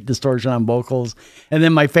fucking hate distortion on vocals. And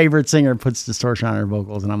then my favorite singer puts distortion on her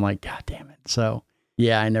vocals, and I'm like, God damn it. So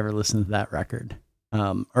yeah, I never listened to that record,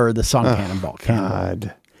 or the song Cannonball.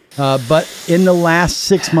 God. But in the last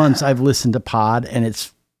 6 months, I've listened to Pod, and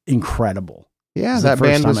it's incredible. Yeah, that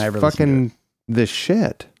band was fucking the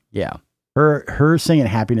shit. Yeah. Her singing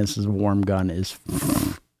Happiness is a Warm Gun is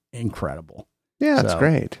incredible. Yeah, it's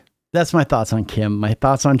great. That's my thoughts on Kim. My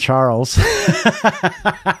thoughts on Charles.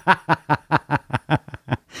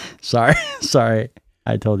 Sorry.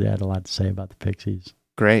 I told you I had a lot to say about the Pixies.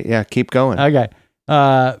 Great. Yeah, keep going. Okay.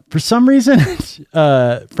 For some reason,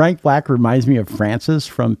 Frank Black reminds me of Francis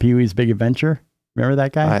from Pee-wee's Big Adventure. Remember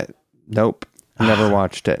that guy? Nope. Never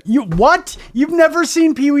watched it. What? You've never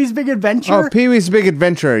seen Pee-wee's Big Adventure? Oh, Pee-wee's Big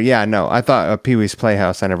Adventure. Yeah, no. I thought Pee-wee's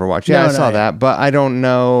Playhouse I never watched. Yeah, I saw that, but I don't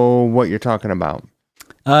know what you're talking about.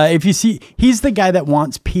 If you see, he's the guy that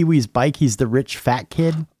wants Pee-wee's bike. He's the rich fat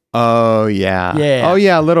kid. Oh, yeah. Yeah. Oh,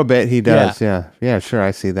 yeah, a little bit. He does. Yeah. Yeah, sure. I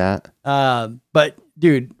see that. But,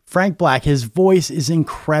 dude, Frank Black, his voice is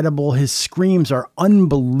incredible. His screams are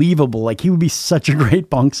unbelievable. Like, he would be such a great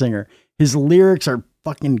punk singer. His lyrics are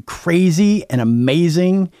fucking crazy and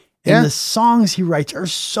amazing. And the songs he writes are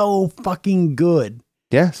so fucking good.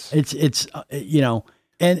 Yes. It's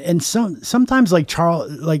and sometimes like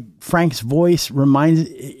Frank's voice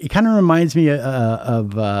kind of reminds me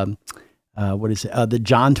of what is it? The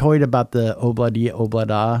John Toyd about the Obladi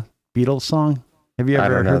Oblada Beatles song. Have you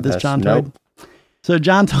ever heard this, John Toyd? Nope. So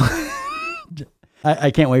John Toyd, I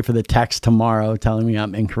can't wait for the text tomorrow telling me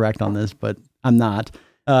I'm incorrect on this, but I'm not.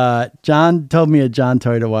 John told me at John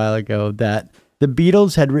Toyd a while ago that the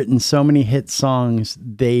Beatles had written so many hit songs,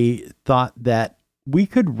 they thought that we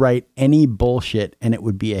could write any bullshit and it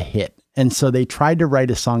would be a hit. And so they tried to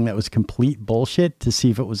write a song that was complete bullshit to see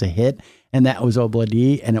if it was a hit. And that was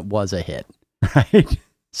Obladi, and it was a hit. Right.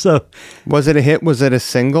 So was it a hit? Was it a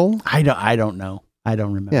single? I don't know. I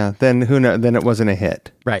don't remember. Yeah. Then who knows? Then it wasn't a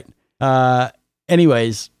hit. Right.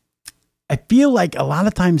 Anyways, I feel like a lot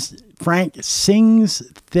of times Frank sings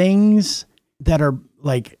things that are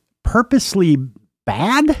like purposely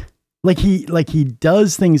bad. Like he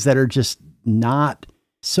does things that are just not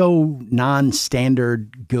so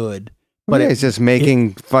non-standard good. But he's just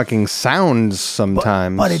making fucking sounds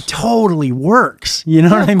sometimes. But it totally works. You know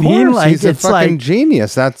what I mean? Like he's a fucking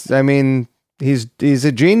genius. he's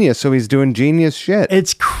a genius, so he's doing genius shit.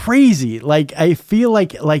 It's crazy. Like, I feel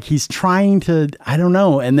like he's trying to, I don't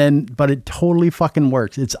know. But it totally fucking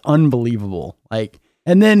works. It's unbelievable. Like,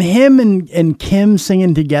 and then him and Kim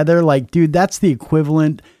singing together, like, dude, that's the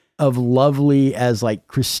equivalent of lovely as like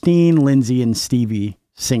Christine, Lindsay, and Stevie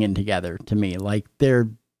singing together to me. Like, their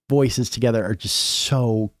voices together are just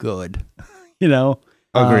so good, you know?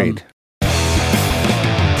 Agreed.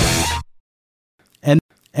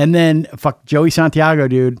 And then fuck Joey Santiago,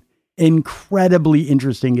 dude, incredibly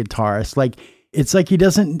interesting guitarist. Like, it's like he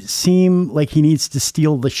doesn't seem like he needs to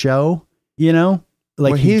steal the show, you know?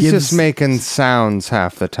 Like, he's just making sounds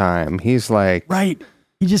half the time. He's like, right.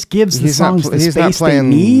 He just gives the songs the space they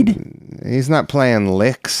need. He's not playing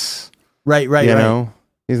licks. Right. You know,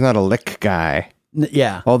 he's not a lick guy.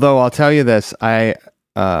 Yeah. Although I'll tell you this, I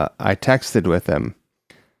texted with him,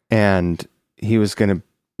 and he was gonna,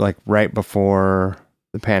 like, right before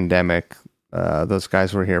the pandemic, those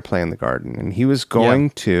guys were here playing the Garden, and he was going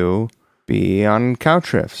to be on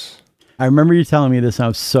Couch Riffs. I remember you telling me this, and I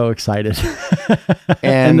was so excited.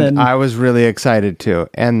 and then, I was really excited too.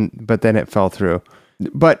 But then it fell through.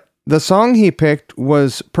 But the song he picked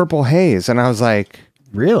was Purple Haze, and I was like,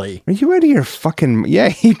 really? Are you out of your fucking... Yeah,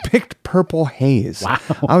 he picked Purple Haze. Wow.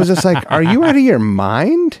 I was just like, are you out of your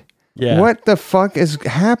mind? Yeah. What the fuck is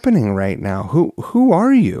happening right now? Who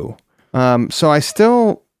are you? So I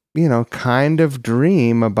still, you know, kind of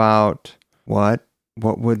dream about what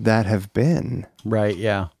would that have been? Right,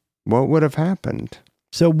 yeah. What would have happened?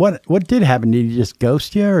 So what did happen? Did he just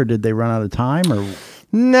ghost you, or did they run out of time, or?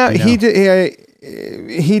 No, he did.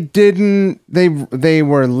 He didn't. They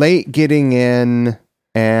were late getting in,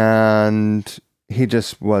 and he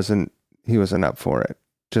just wasn't. He wasn't up for it.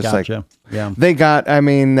 Just gotcha. like, yeah. They got. I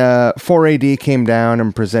mean, 4AD came down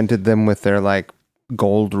and presented them with their like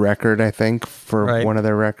gold record, I think, for one of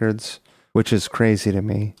their records, which is crazy to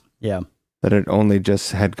me. Yeah. That it only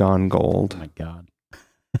just had gone gold. Oh my God.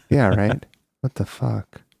 Yeah, right? What the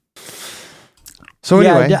fuck? So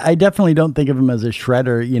anyway. I definitely don't think of him as a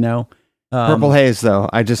shredder, you know. Purple Haze, though.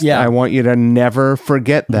 I want you to never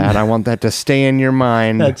forget that. I want that to stay in your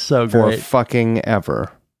mind. That's so great. For fucking ever.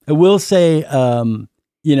 I will say,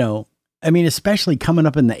 you know, I mean, especially coming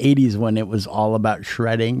up in the 80s when it was all about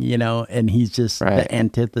shredding, you know, and he's just the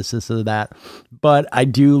antithesis of that. But I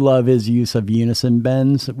do love his use of unison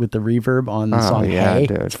bends with the reverb on the song Hey.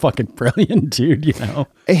 Dude. It's fucking brilliant, dude, you know.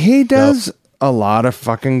 He does a lot of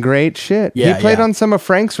fucking great shit. Yeah, he played on some of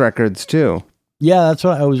Frank's records, too. Yeah, that's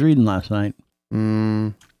what I was reading last night.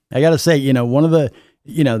 I got to say, you know, one of the,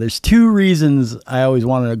 you know, there's two reasons I always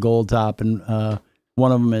wanted a gold top, and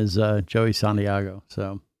one of them is Joey Santiago,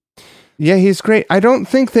 so... Yeah, he's great. I don't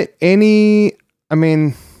think that I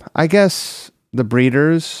mean, I guess The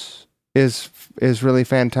Breeders is really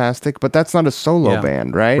fantastic, but that's not a solo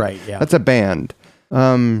band, right? Right, yeah. That's a band.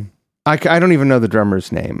 I don't even know the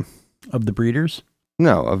drummer's name. Of The Breeders?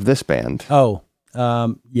 No, of this band. Oh,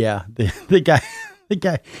 yeah. The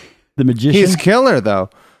guy, the magician. He's killer,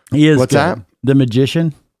 though. He is. What's killer. that? The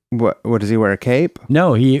magician. What does he wear, a cape?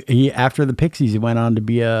 No, he after the Pixies, he went on to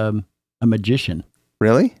be a magician.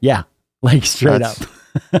 Really? Yeah. Like straight up.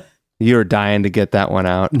 You were dying to get that one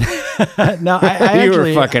out. No, I you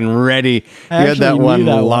were fucking ready. You had that one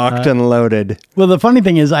locked and loaded. Well, the funny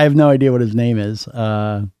thing is, I have no idea what his name is.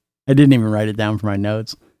 I didn't even write it down for my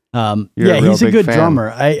notes. He's a good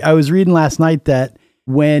drummer. I was reading last night that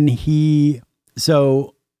when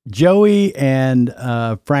Joey and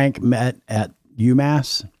Frank met at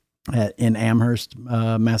UMass in Amherst,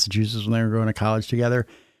 Massachusetts, when they were going to college together.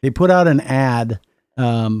 They put out an ad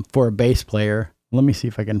for a bass player. Let me see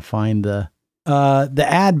if I can find the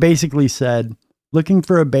ad basically said, looking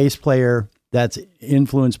for a bass player that's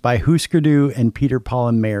influenced by Husker Du and Peter, Paul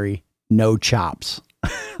and Mary, no chops.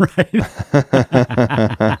 Right.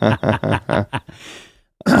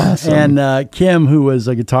 Awesome. And Kim, who was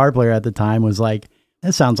a guitar player at the time, was like,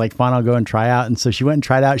 that sounds like fun. I'll go and try out. And so she went and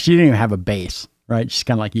tried out. She didn't even have a bass, right? She's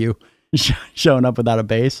kind of like you, showing up without a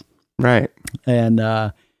bass. Right.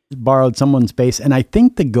 And borrowed someone's bass, and I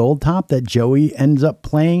think the gold top that Joey ends up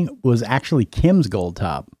playing was actually Kim's gold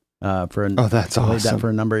top. That's awesome. That for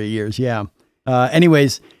a number of years, yeah.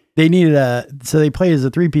 Anyways, they needed so they played as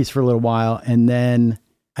a 3-piece for a little while, and then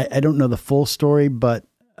I don't know the full story, but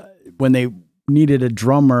when they needed a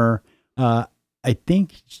drummer, I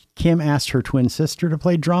think Kim asked her twin sister to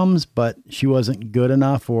play drums, but she wasn't good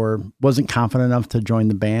enough or wasn't confident enough to join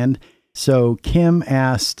the band. So Kim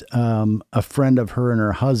asked a friend of her and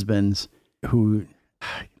her husband's, who,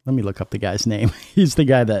 let me look up the guy's name. He's the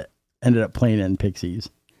guy that ended up playing in Pixies.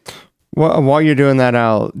 Well, while you're doing that,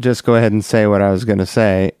 I'll just go ahead and say what I was going to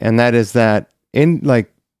say. And that is that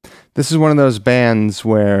this is one of those bands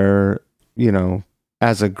where,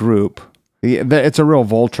 as a group, it's a real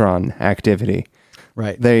Voltron activity.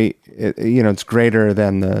 Right. It's greater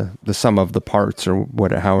than the sum of the parts, or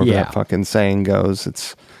however that fucking saying goes.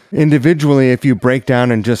 It's individually, if you break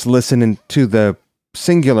down and just listen to the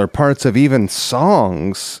singular parts of even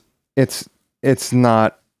songs, it's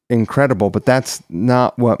not incredible, but that's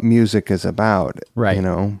not what music is about. Right.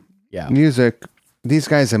 Yeah. Music, these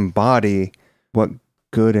guys embody what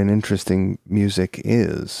good and interesting music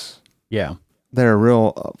is. Yeah. They're a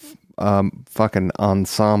real fucking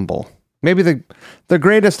ensemble. Maybe the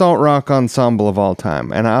greatest alt-rock ensemble of all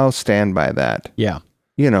time, and I'll stand by that. Yeah.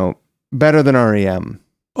 Better than REM.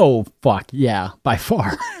 Oh, fuck. Yeah, by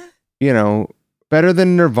far. Better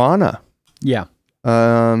than Nirvana. Yeah.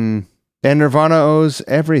 And Nirvana owes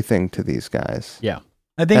everything to these guys. Yeah.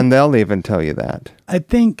 And they'll even tell you that. I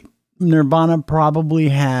think Nirvana probably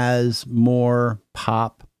has more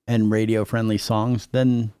pop and radio-friendly songs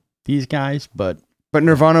than these guys, but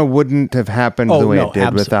Nirvana wouldn't have happened the way it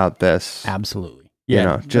did without this. Absolutely.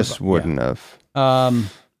 Yeah. Wouldn't have.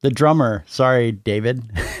 The drummer, sorry, David,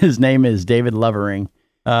 his name is David Lovering.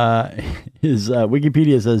 His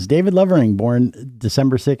Wikipedia says, David Lovering, born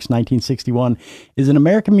December 6, 1961, is an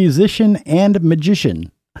American musician and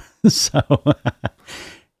magician. So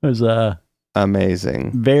it was a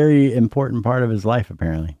amazing, very important part of his life,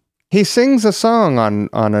 apparently. He sings a song on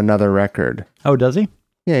another record. Oh, does he?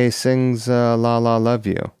 Yeah, he sings La La Love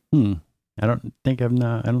You. I don't think I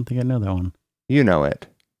know that one. You know it.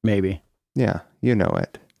 Maybe. Yeah, you know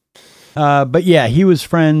it. But yeah, he was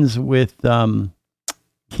friends with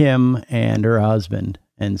Kim and her husband,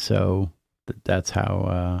 and so that's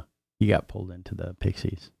how he got pulled into the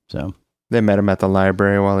Pixies. So they met him at the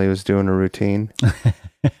library while he was doing a routine.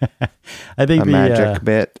 I think magic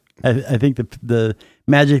bit. I think the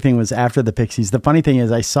magic thing was after the Pixies. The funny thing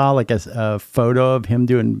is, I saw like a photo of him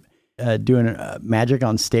doing magic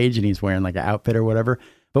on stage, and he's wearing like an outfit or whatever.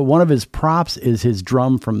 But one of his props is his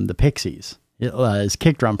drum from the Pixies. His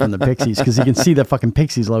kick drum from the Pixies, because you can see the fucking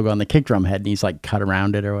Pixies logo on the kick drum head, and he's like cut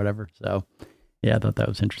around it or whatever. So, yeah, I thought that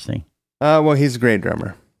was interesting. Well, he's a great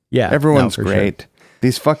drummer. Yeah, everyone's great. Sure.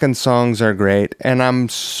 These fucking songs are great, and I'm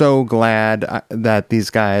so glad that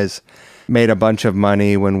these guys made a bunch of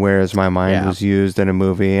money when Where Is My Mind was used in a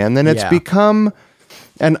movie, and then it's become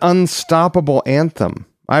an unstoppable anthem.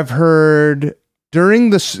 I've heard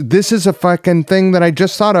during this is a fucking thing that I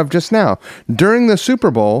just thought of just now. During the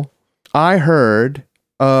Super Bowl, I heard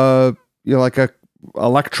like a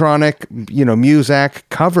electronic, Muzak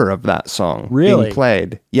cover of that song being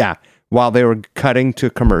played. Yeah, while they were cutting to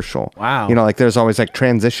commercial. Wow. Like there's always like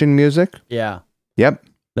transition music. Yeah. Yep.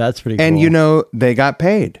 That's pretty cool. And they got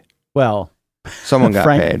paid. Well, someone got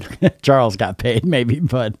paid. Charles got paid, maybe,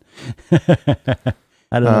 but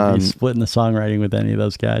I don't know if he's splitting the songwriting with any of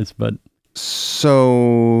those guys, but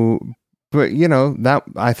that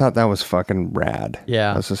I thought that was fucking rad.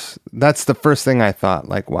 Yeah. That's the first thing I thought,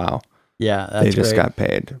 like, wow. Yeah, that's they just great. got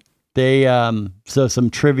paid. They so some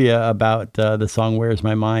trivia about the song Where's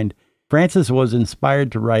My Mind. Francis was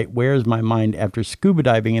inspired to write Where's My Mind after scuba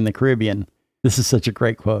diving in the Caribbean. This is such a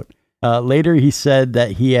great quote. Later, he said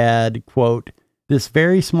that he had, quote, this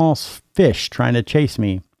very small fish trying to chase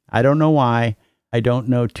me. I don't know why. I don't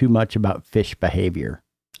know too much about fish behavior.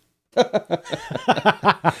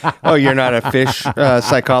 Oh, you're not a fish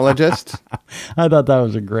psychologist? I thought that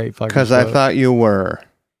was a great fucking quote. Because I thought you were.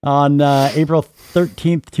 On April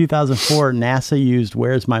 13th, 2004, NASA used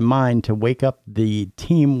Where's My Mind to wake up the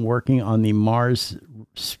team working on the Mars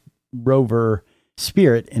rover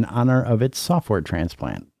Spirit in honor of its software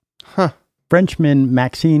transplant. Huh. Frenchman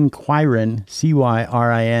Maxime Cyrin,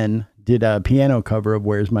 Cyrin, did a piano cover of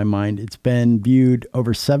Where's My Mind. It's been viewed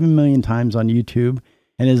over 7 million times on YouTube,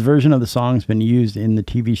 and his version of the song has been used in the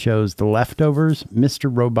TV shows The Leftovers, Mr.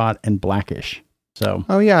 Robot, and Blackish. So,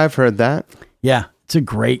 oh yeah, I've heard that. Yeah, it's a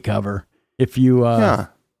great cover. If you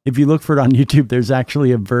look for it on YouTube, there's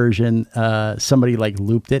actually a version, somebody like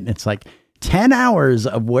looped it, and it's like 10 hours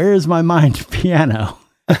of Where's My Mind piano.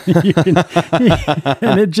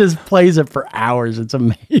 And it just plays it for hours. It's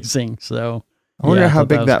amazing. So I wonder how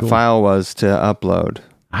big that file was to upload.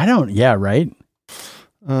 Yeah, right.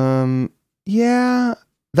 Yeah,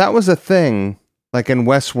 that was a thing. Like in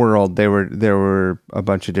Westworld, there were a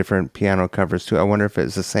bunch of different piano covers too. I wonder if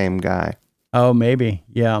it's the same guy. Oh, maybe.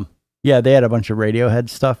 Yeah. Yeah, they had a bunch of Radiohead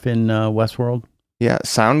stuff in Westworld. Yeah,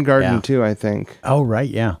 Soundgarden too, I think. Oh, right,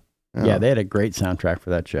 yeah. Oh. Yeah, they had a great soundtrack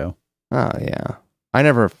for that show. Oh, yeah. I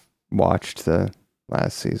never watched the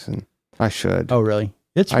last season. I should. Oh, really?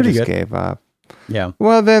 It's pretty good. I just gave up. Yeah.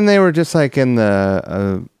 Well, then they were just like in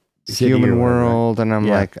the, City or Human whatever. World, and I'm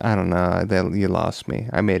Yeah. like, I don't know. You lost me.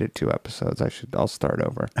 I made it 2 episodes. I'll start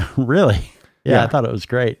over. Really? Yeah, Yeah. I thought it was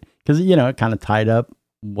great because it kind of tied up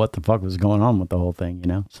what the fuck was going on with the whole thing,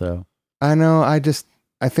 So I know.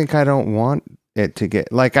 I think I don't want it to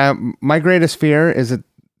get like my greatest fear is that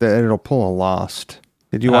it'll pull a Lost.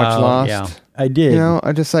 Did you watch Lost? Yeah, I did.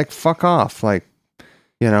 I just like fuck off. Like,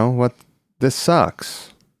 what? This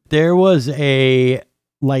sucks. There was a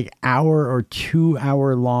hour or 2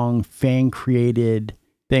 hour long fan created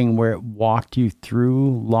thing where it walked you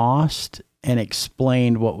through Lost and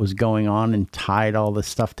explained what was going on and tied all the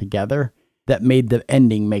stuff together that made the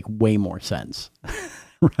ending make way more sense.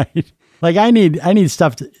 Right? Like I need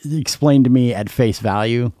stuff to explained to me at face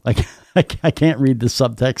value. Like I can't read the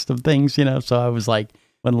subtext of things, so I was like,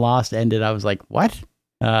 when Lost ended, I was like, what?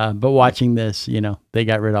 But watching this, they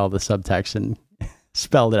got rid of all the subtext and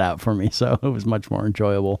spelled it out for me. So it was much more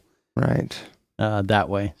enjoyable Right. that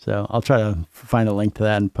way. So I'll try to find a link to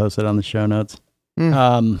that and post it on the show notes.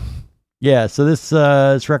 Yeah, so this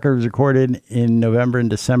record was recorded in November and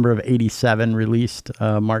December of 87, released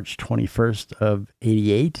March 21st of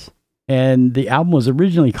 88. And the album was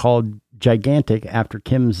originally called Gigantic after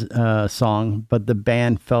Kim's song, but the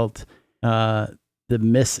band felt the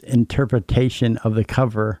misinterpretation of the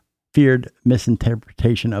cover, feared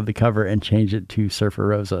misinterpretation of the cover, and changed it to Surfer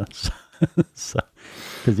Rosa. So,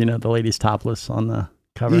 because the lady's topless on the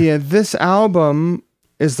cover. Yeah, this album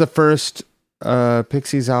is the first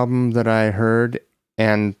Pixies album that I heard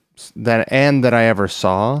and that I ever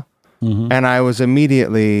saw. Mm-hmm. And I was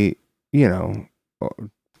immediately,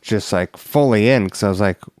 just like fully in, because I was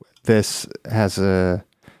like, this has a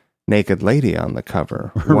naked lady on the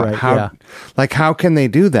cover. Right, yeah. Like, how can they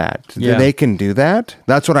do that? Yeah. They can do that?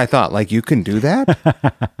 That's what I thought. Like, you can do that?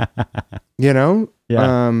 Yeah.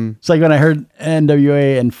 It's like when I heard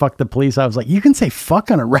NWA and Fuck the Police, I was like, you can say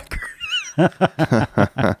fuck on a record.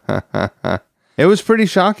 It was pretty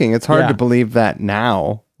shocking. It's hard Yeah. to believe that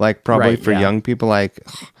now. Like, probably Right, for yeah. young people, like,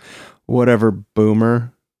 whatever,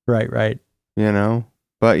 boomer, Right.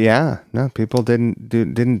 But yeah, no, people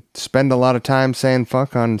didn't spend a lot of time saying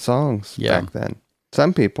fuck on songs back then.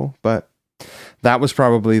 Some people, but that was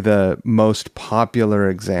probably the most popular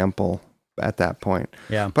example at that point.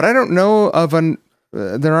 Yeah. But I don't know of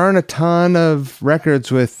there aren't a ton of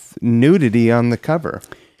records with nudity on the cover.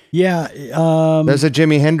 Yeah. There's a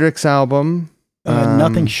Jimi Hendrix album.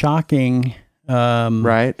 Nothing Shocking.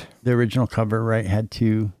 Right. The original cover, right, had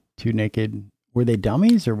two naked. Were they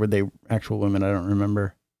dummies or were they actual women? I don't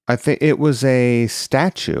remember. I think it was a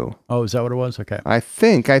statue. Oh, is that what it was? Okay. I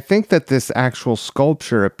think that this actual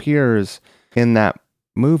sculpture appears in that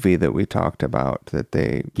movie that we talked about, that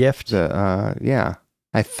they Gift. yeah.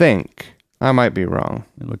 I think I might be wrong,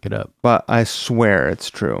 Look it up. but I swear it's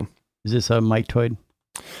true. Is this a Mike Toyd?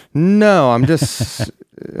 No, I'm just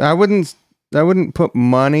I wouldn't put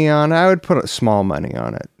money on it. I would put small money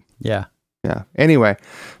on it. Yeah. Yeah. Anyway,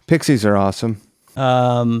 Pixies are awesome.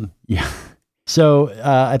 Yeah. So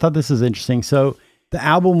I thought this was interesting. So the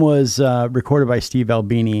album was recorded by Steve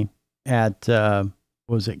Albini at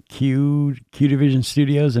was it Q Division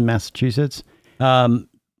Studios in Massachusetts.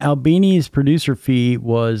 Albini's producer fee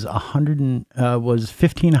was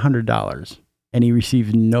 $1,500, and he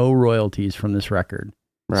received no royalties from this record.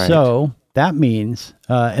 Right. So that means,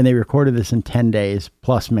 and they recorded this in 10 days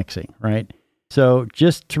plus mixing, right? So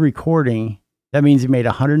just to recording, that means he made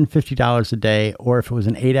 $150 a day, or if it was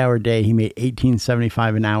an 8-hour day, he made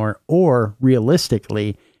 $18.75 an hour, or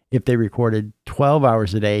realistically, if they recorded 12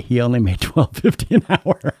 hours a day, he only made $12.50 an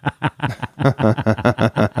hour.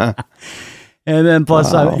 And then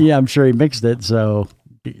plus, Wow. I'm sure he mixed it, so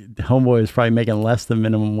Homeboy is probably making less than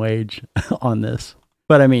minimum wage on this.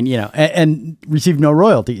 But I mean, and received no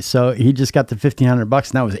royalties, so he just got the $1,500, and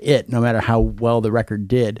that was it. No matter how well the record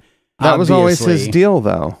did, That was always his Obviously- deal,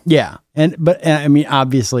 though. Yeah, but I mean,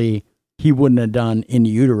 obviously, he wouldn't have done In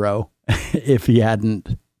Utero if he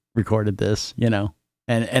hadn't recorded this, and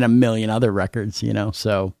a million other records,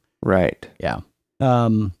 So Right. yeah,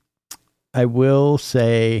 I will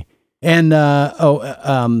say, and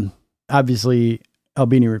obviously,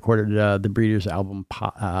 Albini recorded the Breeders album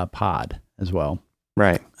Pod as well.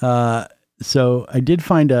 Right. So I did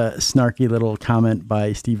find a snarky little comment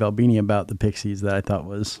by Steve Albini about the Pixies that I thought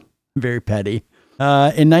was very petty.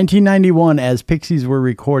 In 1991, as Pixies were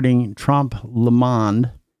recording Trompe Le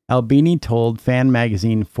Monde, Albini told Fan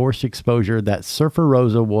Magazine Forced Exposure that Surfer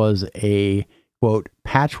Rosa was a, quote,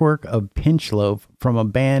 patchwork of pinch loaf from a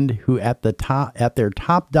band who at their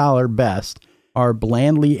top dollar best are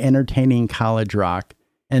blandly entertaining college rock,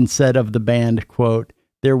 and said of the band, quote,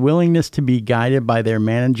 their willingness to be guided by their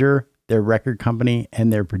manager, their record company,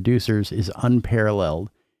 and their producers is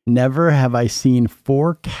unparalleled. Never have I seen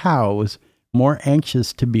 4 cows more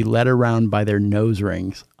anxious to be led around by their nose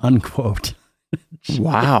rings, unquote.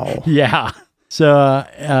 Wow. Yeah. So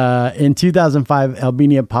in 2005,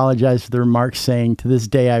 Albini apologized for the remarks, saying, "To this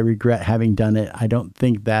day, I regret having done it. I don't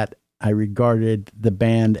think that I regarded the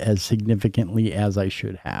band as significantly as I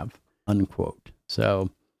should have," unquote. So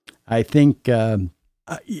I think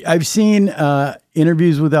I've seen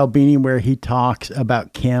interviews with Albini where he talks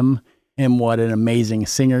about Kim and what an amazing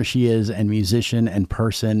singer she is and musician and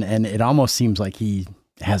person. And it almost seems like he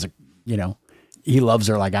has he loves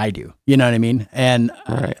her like I do. You know what I mean? And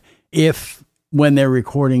Right. if when they're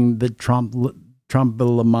recording the Trump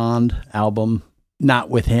Le Monde album, not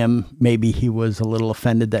with him, maybe he was a little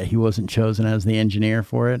offended that he wasn't chosen as the engineer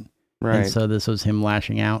for it. Right. And so this was him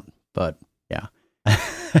lashing out. But yeah.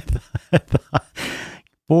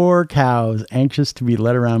 4 cows anxious to be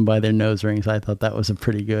led around by their nose rings. I thought that was a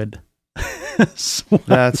pretty good That's swipe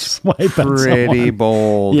at pretty someone.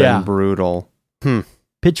 bold Yeah. and brutal.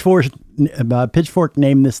 Pitchfork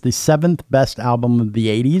named this the 7th best album of the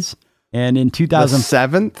 80s. And in The 2000,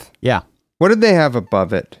 7th? yeah, What did they have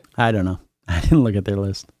above it? I don't know. I didn't look at their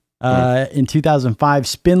list. In 2005,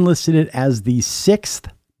 Spin listed it as the 6th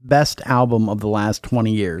best album of the last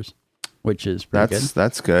 20 years, which is pretty good.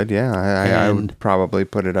 That's good. Yeah, I And- would probably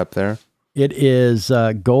put it up there. It is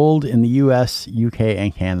gold in the US, UK,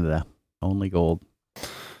 and Canada. Only gold.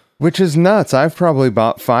 Which is nuts. I've probably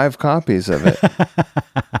bought 5 copies of it.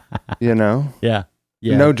 Yeah.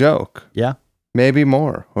 Yeah. No joke. Yeah. Maybe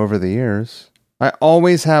more over the years. I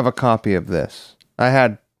always have a copy of this. I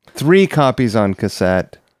had 3 copies on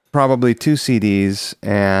cassette, probably 2 CDs,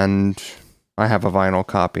 and I have a vinyl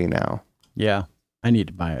copy now. Yeah. I need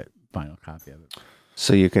to buy a final copy of it.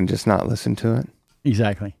 So you can just not listen to it?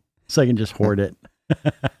 Exactly. So I can just hoard it.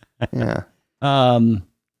 Yeah.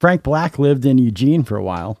 Frank Black lived in Eugene for a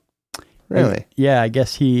while. Really? Yeah, I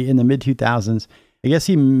guess in the mid 2000s, I guess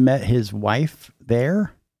he met his wife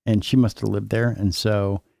there, and she must have lived there. And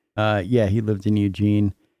so, he lived in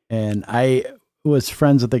Eugene. And I was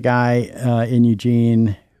friends with a guy in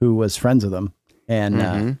Eugene who was friends with him,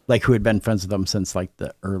 and who had been friends with him since like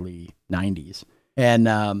the early 90s.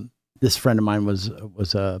 And this friend of mine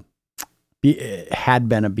had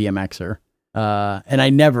been a BMXer. And I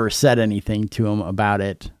never said anything to him about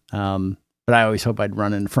it. But I always hope I'd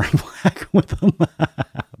run into Frank Black with him.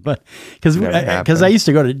 But because I used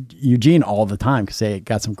to go to Eugene all the time because they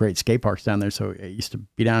got some great skate parks down there. So I used to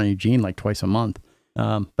be down in Eugene like twice a month.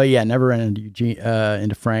 But yeah, never ran into Eugene,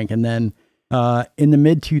 into Frank. And then in the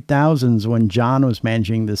mid 2000s, when John was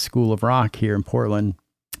managing the School of Rock here in Portland,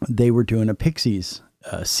 they were doing a Pixies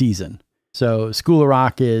season. So School of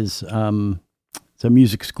Rock is it's a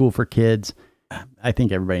music school for kids. I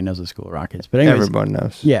think everybody knows what School of Rock is, but anyways, Everyone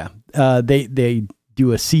knows. yeah, they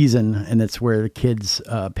do a season, and it's where the kids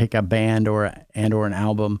pick a band or an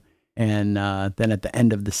album, and then at the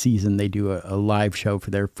end of the season, they do a live show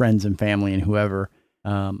for their friends and family and whoever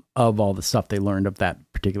of all the stuff they learned of that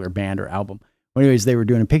particular band or album. Well, anyways, they were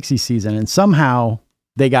doing a Pixie season, and somehow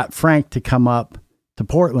they got Frank to come up to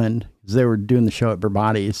Portland because they were doing the show at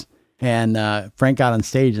Berbati's, and Frank got on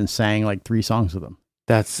stage and sang like 3 songs with them.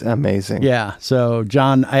 That's amazing. Yeah. So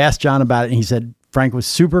I asked John about it, and he said Frank was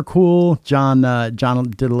super cool. John did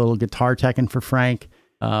a little guitar teching for Frank.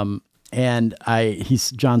 And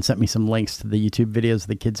John sent me some links to the YouTube videos of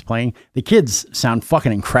the kids playing. The kids sound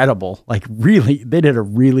fucking incredible. Like really, they did a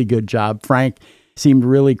really good job. Frank seemed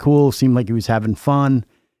really cool. Seemed like he was having fun.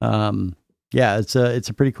 Yeah, it's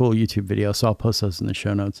a pretty cool YouTube video. So I'll post those in the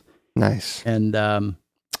show notes. Nice. And,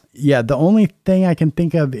 the only thing I can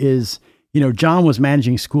think of is, John was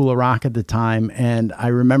managing School of Rock at the time. And I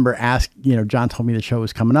remember John told me the show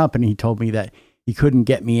was coming up, and he told me that he couldn't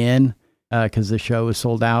get me in because the show was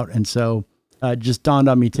sold out. And so it just dawned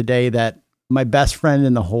on me today that my best friend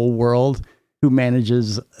in the whole world who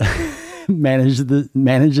manages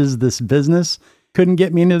this business couldn't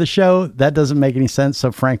get me into the show. That doesn't make any sense.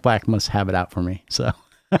 So Frank Black must have it out for me. So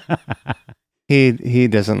he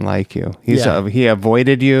doesn't like you. Yeah. He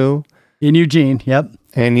avoided you in Eugene. Yep.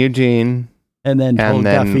 in Eugene. And then told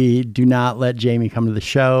Duffy, do not let Jamie come to the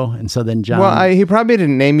show. And so then John... Well, he probably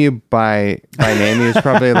didn't name you by name. He was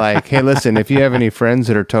probably like, hey, listen, if you have any friends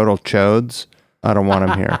that are total chodes, I don't want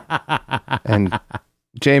them here. And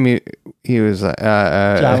Jamie, he was...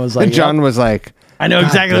 John was like... I know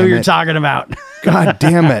exactly who you're talking about. God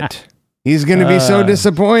damn it. He's going to be so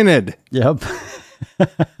disappointed. Yep.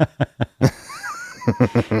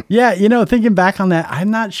 Yeah, thinking back on that,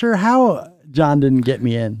 I'm not sure how John didn't get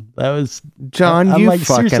me in. That was John, I'm you like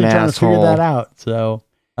fucking seriously trying to asshole. figure that out. So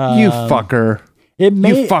You fucker. It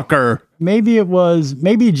may, You fucker.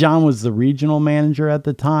 maybe John was the regional manager at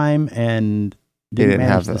the time and They didn't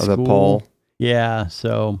have manage the school. poll. Yeah,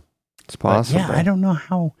 so It's possible. yeah, I don't know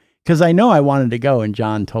how, because I know I wanted to go and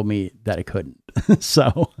John told me that I couldn't.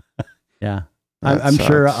 So yeah, That I'm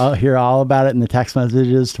sure sucks. I'll hear all about it in the text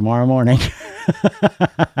messages tomorrow morning.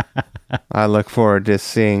 I look forward to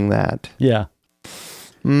seeing that. Yeah.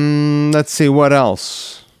 Let's see what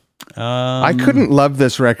else. I couldn't love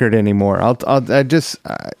this record anymore. I don't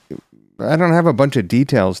have a bunch of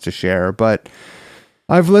details to share, but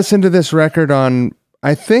I've listened to this record on,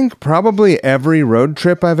 I think, probably every road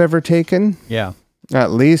trip I've ever taken, Yeah.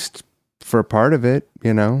 at least for part of it,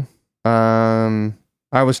 you know.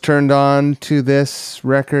 I was turned on to this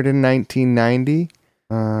record in 1990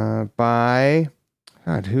 by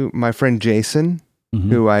my friend Jason,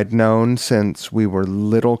 who I'd known since we were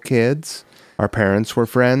little kids. Our parents were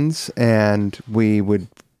friends, and we would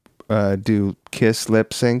do Kiss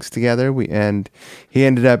lip syncs together.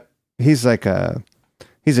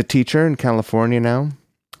 He's a teacher in California now,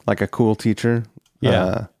 like a cool teacher.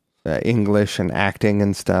 Yeah. English and acting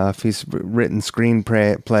and stuff. He's written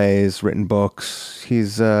screenplays, written books.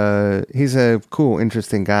 He's a cool,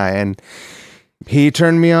 interesting guy, and he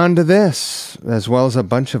turned me on to this as well as a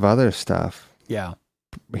bunch of other stuff. Yeah.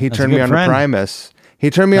 He That's a turned me good on friend. to Primus. He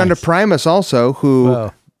turned me on to Nice. Primus also, who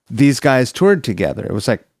Whoa. these guys toured together. It was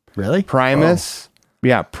like Really? Primus,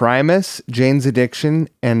 Primus, Jane's Addiction,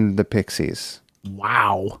 and the Pixies.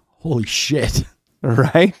 Wow. Holy shit.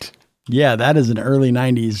 Right? Yeah, that is an early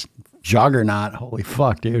 90s juggernaut. Holy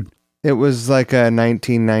fuck, dude. It was like a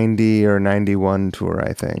 1990 or 91 tour,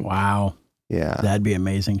 I think. Wow. Yeah. That'd be an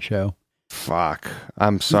amazing show. Fuck.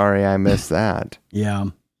 I'm sorry I missed that. Yeah.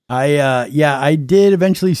 I did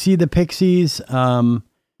eventually see the Pixies.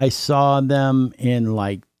 I saw them in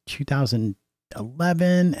like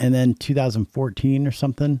 2011 and then 2014 or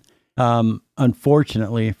something.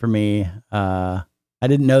 Unfortunately for me, I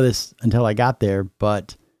didn't know this until I got there,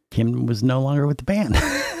 but Kim was no longer with the band.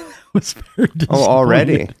 Was very disappointed.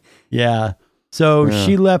 Already? Yeah. So Yeah.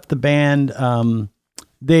 she left the band.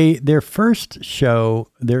 Their first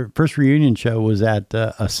reunion show was at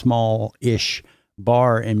a small-ish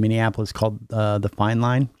bar in Minneapolis called the Fine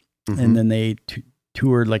Line. And then they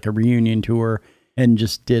toured like a reunion tour and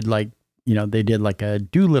just did they did like a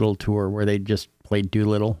Doolittle tour where they just played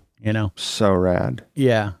Doolittle, So rad.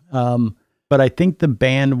 Yeah. But I think the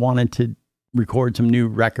band wanted to record some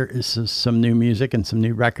new some new music and some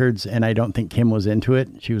new records. And I don't think Kim was into it.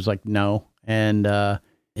 She was like, no. And,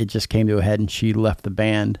 it just came to a head and she left the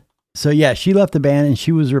band. So yeah, she left the band and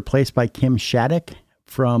she was replaced by Kim Shattuck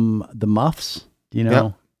from the Muffs, you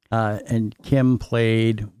know? And Kim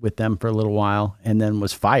played with them for a little while and then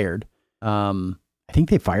was fired. I think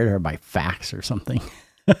they fired her by fax or something.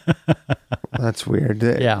 That's weird.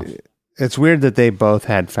 Yeah. It's weird that they both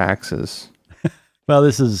had faxes. Well,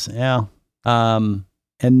 this is, yeah. And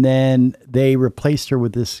then they replaced her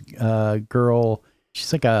with this girl.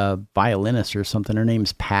 She's like a violinist or something. Her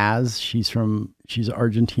name's Paz. She's an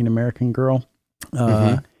Argentine American girl.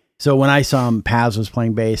 So when I saw him, Paz was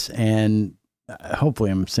playing bass, and hopefully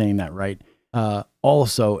I'm saying that right.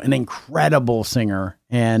 Also an incredible singer,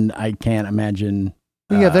 and I can't imagine.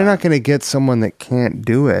 Yeah, they're not going to get someone that can't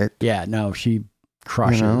do it. Yeah, no, she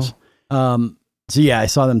crushes. So yeah, I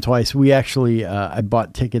saw them twice. We actually, I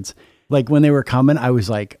bought tickets. Like when they were coming, I was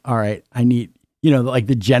like, all right, I need, like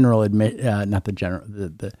the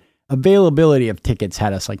the availability of tickets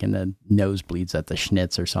had us like in the nosebleeds at the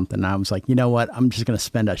Schnitz or something. And I was like, you know what? I'm just going to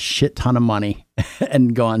spend a shit ton of money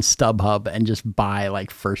and go on StubHub and just buy like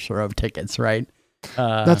first row of tickets. Right.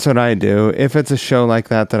 That's what I do. If it's a show like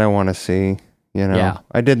that I want to see, Yeah.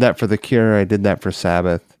 I did that for The Cure. I did that for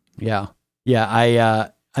Sabbath. Yeah. Yeah.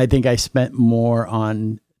 I think I spent more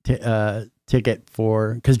on ticket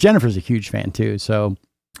because Jennifer's a huge fan too. So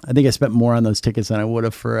I think I spent more on those tickets than I would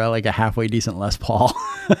have for like a halfway decent Les Paul.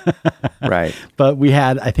 Right. But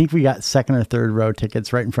I think we got second or third row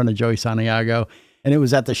tickets right in front of Joey Santiago, and it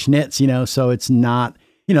was at the Schnitz, so it's not,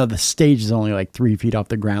 the stage is only like 3 feet off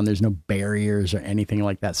the ground. There's no barriers or anything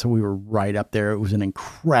like that. So we were right up there. It was an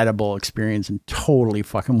incredible experience and totally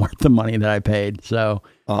fucking worth the money that I paid. So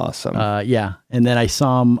Awesome. yeah. And then I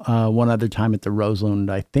saw him one other time at the Roseland,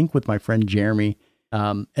 I think with my friend Jeremy.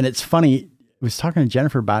 And it's funny, I was talking to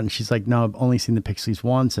Jennifer about it, and she's like, no, I've only seen the Pixies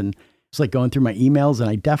once. And it's like going through my emails, and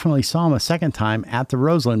I definitely saw him a second time at the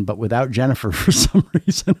Roseland, but without Jennifer for some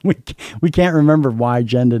reason. We can't remember why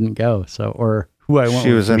Jen didn't go. So, or who I went She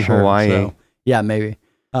with was for in sure. Hawaii. So, yeah, maybe.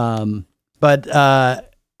 But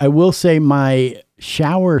I will say my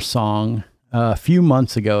shower song a few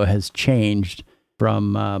months ago has changed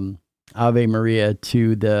from Ave Maria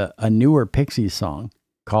to a newer Pixies song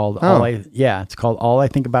called it's called All I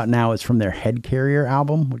Think About Now. It's from their Head Carrier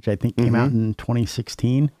album, which I think came out in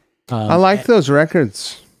 2016. I like those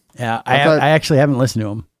records. Yeah, I actually haven't listened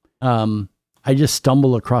to them. I just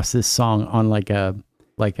stumbled across this song on like a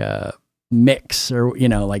mix, or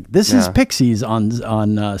like this is Pixies on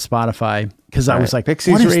Spotify, because I was like,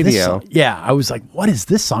 Pixies what is Radio. This song? Yeah, I was like, what is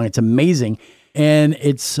this song? It's amazing, and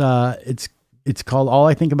it's called All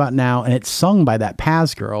I Think About Now, and it's sung by that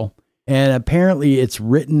Paz girl, and apparently it's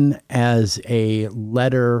written as a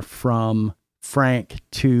letter from Frank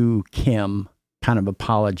to Kim, kind of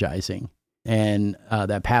apologizing. And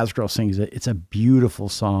that Paz girl sings it. It's a beautiful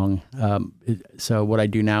song. So what I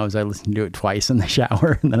do now is I listen to it twice in the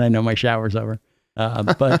shower, and then I know my shower's over.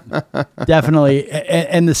 But definitely,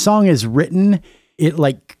 and the song is written, it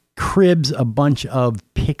like cribs a bunch of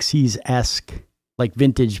Pixies-esque, like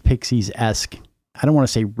vintage Pixies-esque, I don't want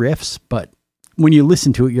to say riffs, but when you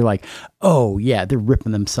listen to it, you're like, oh yeah, they're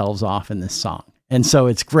ripping themselves off in this song. And so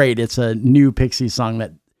it's great. It's a new Pixies song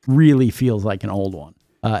that really feels like an old one.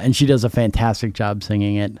 And she does a fantastic job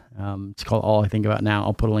singing it. It's called All I Think About Now.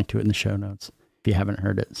 I'll put a link to it in the show notes if you haven't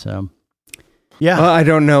heard it. So, yeah. I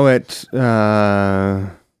don't know it.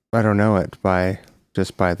 I don't know it by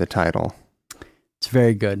the title. It's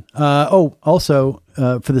very good. Also,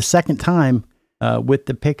 for the second time with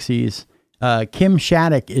the Pixies, Kim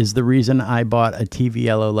Shattuck is the reason I bought a TV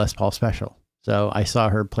Yellow Les Paul Special. So I saw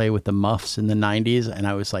her play with the Muffs in the 90s, and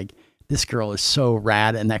I was like, this girl is so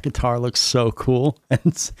rad, and that guitar looks so cool.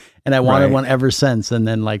 And I wanted one ever since. And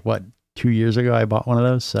then 2 years ago, I bought one of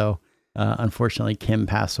those. So unfortunately, Kim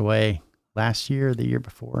passed away last year, or the year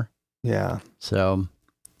before. Yeah. So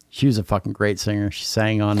she was a fucking great singer. She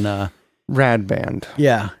sang on Rad Band.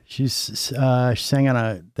 Yeah. She sang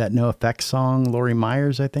on that No Effects song, Lori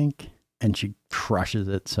Myers, I think. And she crushes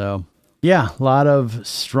it. So yeah, a lot of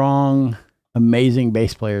strong, amazing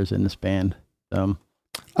bass players in this band.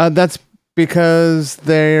 That's because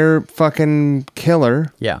they're fucking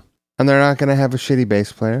killer. Yeah. And they're not going to have a shitty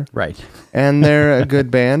bass player. Right. And they're a good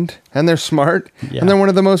band. And they're smart. Yeah. And they're one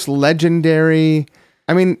of the most legendary.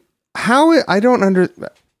 I mean, I don't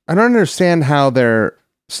understand how they're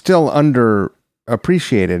still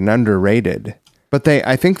underappreciated and underrated. But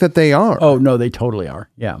I think that they are. Oh, no, they totally are.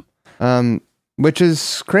 Yeah. Which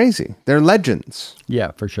is crazy. They're legends.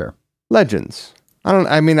 Yeah, for sure. Legends. I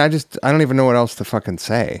don't even know what else to fucking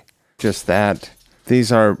say. Just that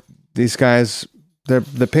these guys,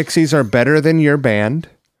 the Pixies are better than your band.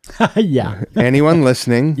 Yeah. Anyone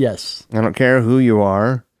listening? Yes. I don't care who you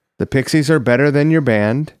are. The Pixies are better than your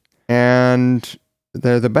band, and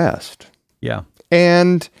they're the best. Yeah.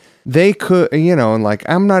 And they could,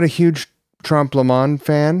 I'm not a huge Trompe Le Monde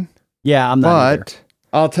fan. Yeah, I'm not But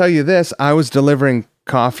I'll tell you this, I was delivering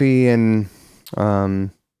coffee in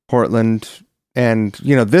Portland. And,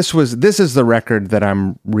 this is the record that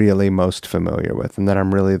I'm really most familiar with and that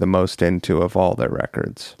I'm really the most into of all their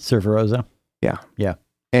records. Surfer Rosa? Yeah. Yeah.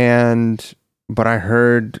 But I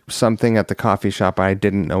heard something at the coffee shop. I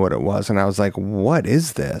didn't know what it was. And I was like, what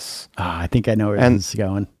is this? I think I know where this is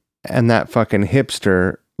going. And that fucking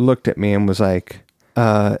hipster looked at me and was like,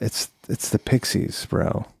 it's the Pixies,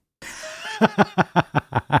 bro.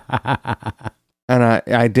 And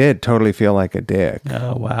I did totally feel like a dick.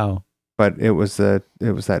 Oh, wow. But it was that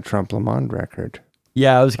Trompe Le Monde record.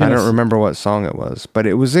 Yeah, I don't remember what song it was, but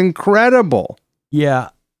it was incredible. Yeah,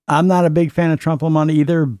 I'm not a big fan of Trompe Le Monde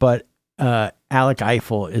either, but Alec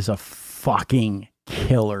Eiffel is a fucking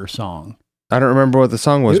killer song. I don't remember what the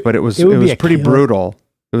song was, but it was pretty brutal.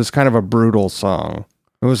 It was kind of a brutal song.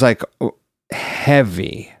 It was like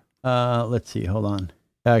heavy. Let's see. Hold on.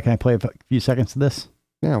 Can I play a few seconds of this?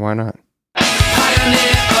 Yeah, why not?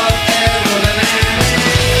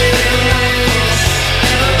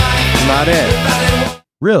 Not it.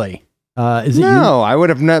 Really? Is it No, I would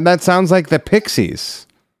have not. That sounds like the Pixies.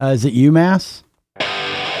 Is it UMass?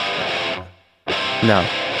 No.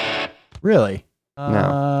 Really?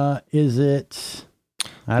 No. Is it?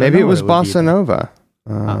 Maybe it was Bossa Nova.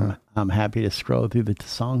 I'm happy to scroll through the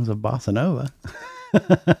songs of Bossa Nova.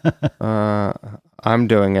 I'm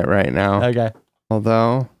doing it right now. Okay.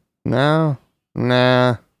 Although, nah.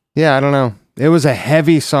 Yeah, I don't know. It was a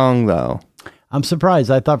heavy song, though. I'm surprised.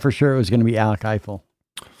 I thought for sure it was going to be Alec Eiffel.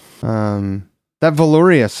 That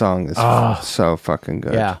Valuria song is so fucking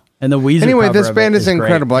good. Yeah. And the Weezer Anyway, cover this of band it is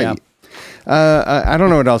incredible. Yeah. I don't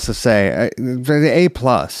know what else to say. The A+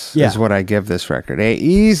 is what I give this record.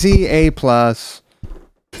 Easy A+.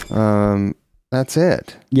 That's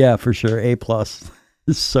it. Yeah, for sure. A+.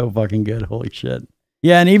 It's so fucking good. Holy shit.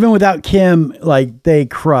 Yeah, and even without Kim, like they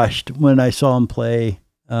crushed when I saw him play.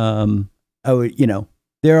 I would,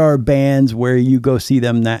 there are bands where you go see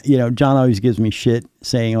them that, John always gives me shit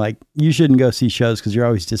saying like, you shouldn't go see shows because you're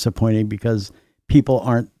always disappointed because people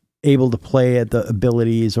aren't able to play at the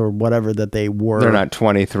abilities or whatever that they were. They're not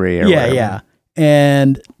 23 or yeah, whatever. yeah.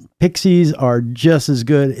 And Pixies are just as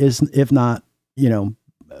good as, if not,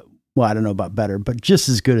 well, I don't know about better, but just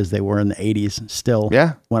as good as they were in the 80s still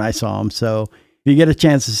when I saw them. So if you get a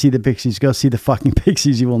chance to see the Pixies, go see the fucking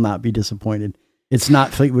Pixies. You will not be disappointed. It's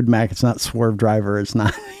not Fleetwood Mac. It's not Swerve Driver. It's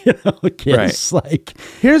not, Kiss. Right. Like,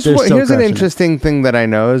 here's an interesting thing that I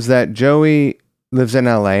know is that Joey lives in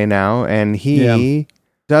LA now and he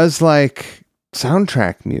does like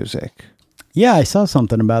soundtrack music. Yeah, I saw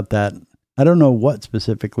something about that. I don't know what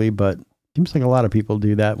specifically, but it seems like a lot of people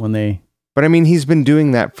do that when they... But I mean, he's been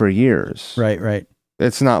doing that for years. Right.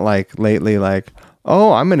 It's not like lately, like,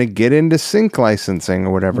 oh, I'm going to get into sync licensing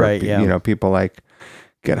or whatever. Right, yeah. People like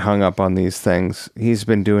get hung up on these things. He's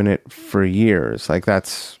been doing it for years. Like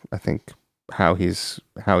that's, I think, how he's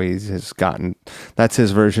gotten. That's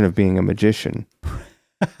his version of being a magician.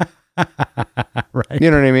 Right. You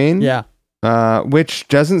know what I mean? Yeah. Which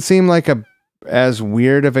doesn't seem like as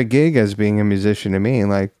weird of a gig as being a musician to me.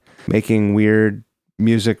 Like making weird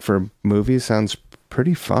music for movies sounds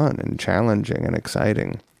pretty fun and challenging and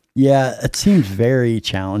exciting. Yeah, it seems very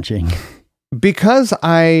challenging. Because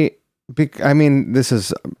I mean, this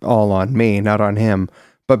is all on me, not on him,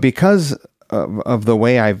 but because of the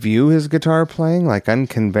way I view his guitar playing, like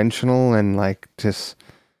unconventional and like just,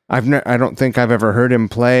 I don't think I've ever heard him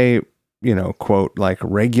play, quote, like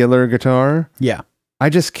regular guitar. Yeah. I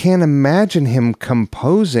just can't imagine him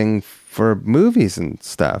composing for movies and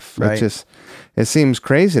stuff. Right. It seems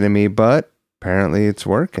crazy to me, but apparently it's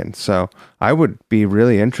working. So I would be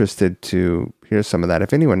really interested to hear some of that.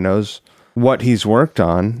 If anyone knows what he's worked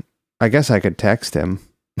on, I guess I could text him.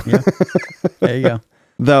 Yeah. There you go.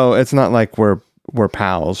 Though it's not like we're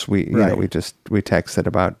pals. We we texted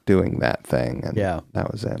about doing that thing and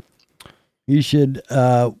that was it. You should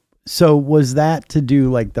so was that to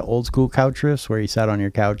do like the old school couch riffs where he sat on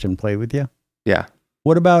your couch and played with you? Yeah.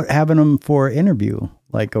 What about having him for interview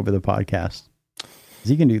like over the podcast? 'Cause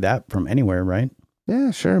he can do that from anywhere, right? Yeah,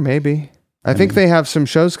 sure, maybe. I think they have some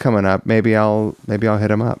shows coming up. Maybe I'll hit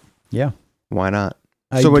him up. Yeah. Why not?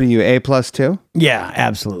 So what are you, A+ too? Yeah,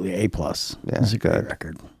 absolutely. A+. Yeah, it's a good great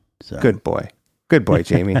record. So. Good boy,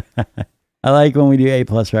 Jamie. I like when we do A+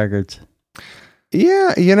 records.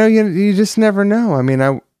 Yeah, you just never know. I mean,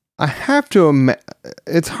 I have to.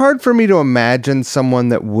 It's hard for me to imagine someone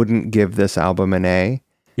that wouldn't give this album an A.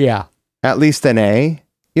 Yeah, at least an A.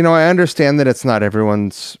 I understand that it's not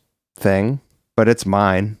everyone's thing, but it's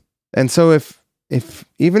mine. And so if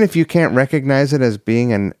even if you can't recognize it as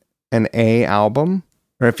being an A album,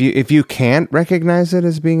 or if you can't recognize it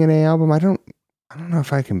as being an A album, I don't know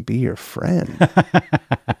if I can be your friend.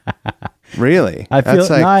 Really? I feel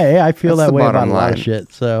that way about a lot of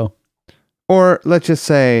shit. So, or let's just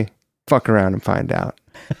say, fuck around and find out.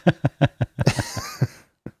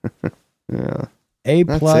 Yeah. A+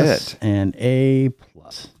 and A+.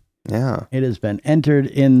 Yeah. It has been entered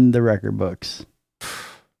in the record books.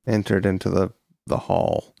 Entered into the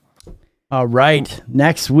hall. All right.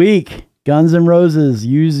 Next week, Guns N' Roses,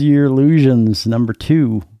 Use Your Illusions, number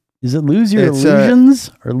 2. Is it Lose Your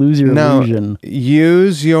Illusions or Lose Your Illusion?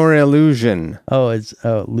 Use Your Illusion. Oh, it's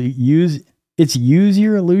Use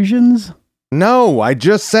Your Illusions? No, I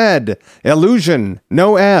just said illusion.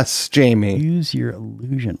 No S, Jamie. Use Your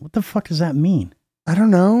Illusion. What the fuck does that mean? I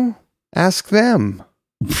don't know. Ask them.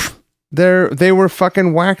 They were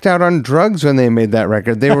fucking whacked out on drugs when they made that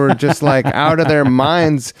record. They were just like out of their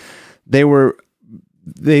minds. They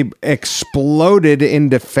exploded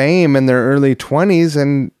into fame in their early 20s,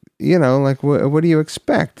 and like what do you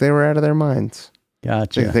expect? They were out of their minds.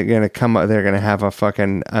 Gotcha. They're gonna come up. They're gonna have a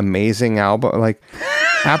fucking amazing album. Like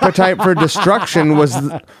Appetite for Destruction was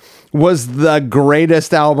the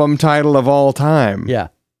greatest album title of all time. Yeah.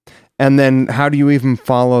 And then how do you even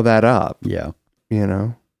follow that up? Yeah.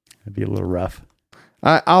 It'd be a little rough.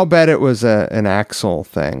 I'll bet it was an Axl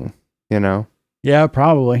thing. Yeah,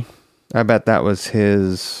 probably. I bet that was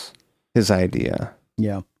his idea.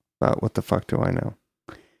 Yeah. But what the fuck do I know?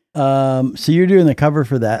 So you're doing the cover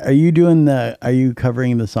for that. Are you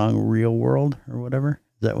covering the song Real World or whatever?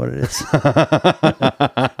 Is that what it is?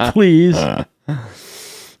 Please.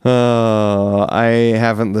 I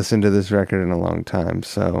haven't listened to this record in a long time,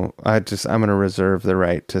 so I'm going to reserve the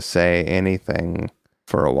right to say anything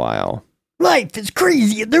for a while. Life is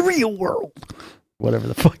crazy in the real world. Whatever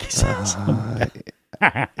the fuck he says.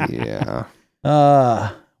 Yeah.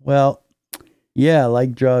 Well, Yeah,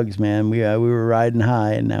 like drugs, man. We were riding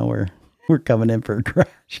high, and now we're coming in for a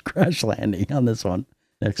crash landing on this one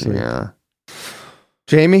next week. Yeah.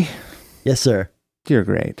 Jamie, Yes, sir. you're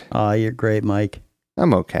great. Oh, you're great, Mike.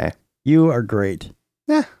 I'm okay. You are great.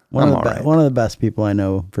 Yeah, One I'm of all the right. one of the best people I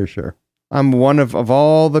know for sure. I'm one of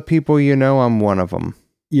all the people you know, I'm one of them.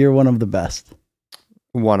 You're one of the best.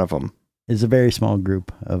 One of them. It's a very small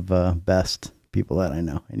group of best people that I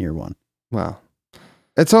know, and you're one. Well,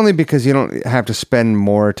 it's only because you don't have to spend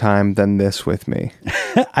more time than this with me.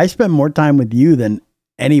 I spend more time with you than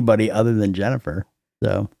anybody other than Jennifer.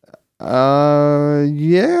 So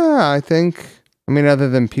Yeah, I think, other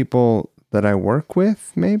than people that I work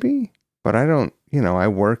with, maybe, but I don't, I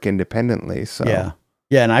work independently. So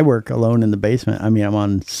yeah, and I work alone in the basement. I'm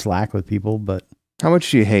on Slack with people, but how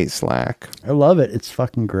much do you hate Slack? I love it. It's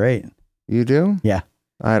fucking great. You do? Yeah.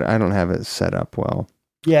 I don't have it set up well.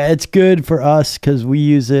 Yeah, it's good for us because we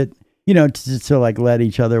use it, to like let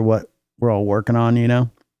each other what we're all working on, Yeah.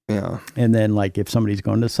 And then like if somebody's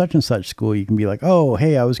going to such and such school, you can be like, oh,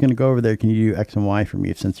 hey, I was going to go over there. Can you do X and Y for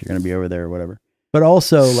me since you're going to be over there or whatever? But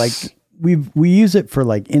also like we use it for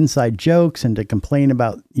like inside jokes and to complain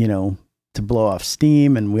about, to blow off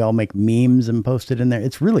steam, and we all make memes and post it in there.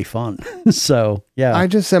 It's really fun. So yeah. I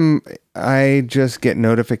just get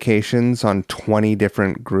notifications on 20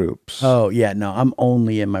 different groups. Oh yeah, no, I'm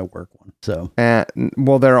only in my work one. So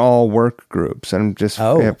Well, they're all work groups, and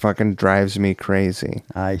Oh. it fucking drives me crazy.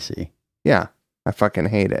 I see. Yeah, I fucking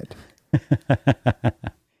hate it.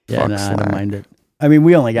 Yeah, Fuck no, I Slack. don't mind it.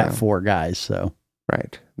 We only got Yeah. 4 guys, so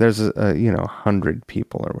Right. There's 100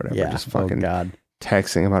 people or whatever yeah. just Oh fucking God,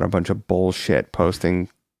 texting about a bunch of bullshit, posting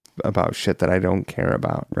about shit that I don't care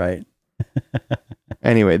about. right?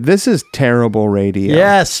 Anyway, this is terrible radio.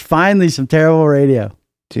 Yes, finally some terrible radio.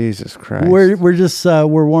 Jesus Christ. We're just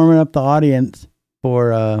we're warming up the audience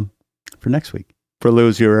for next week. For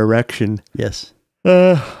lose your erection. Yes.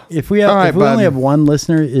 Uh, If we All right, if we only bud. have one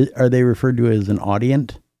listener, are they referred to as an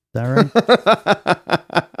audience? Is that right?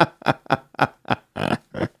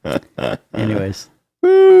 Anyways,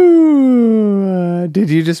 Ooh, did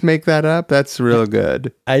you just make that up? That's real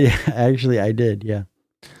good. I did. Yeah,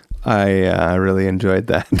 I really enjoyed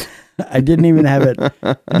that. I didn't even have it.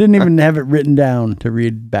 I didn't even have it written down to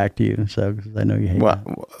read back to you. So 'cause I know you hate that.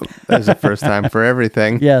 Well, there's a first time for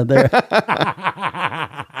everything. Yeah, there.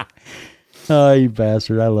 Oh, you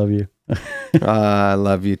bastard! I love you. I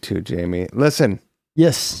love you too, Jamie. Listen,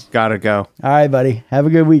 Yes. gotta go. All right, buddy. Have a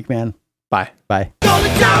good week, man. Bye. Bye.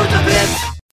 Golden Showers of Hits.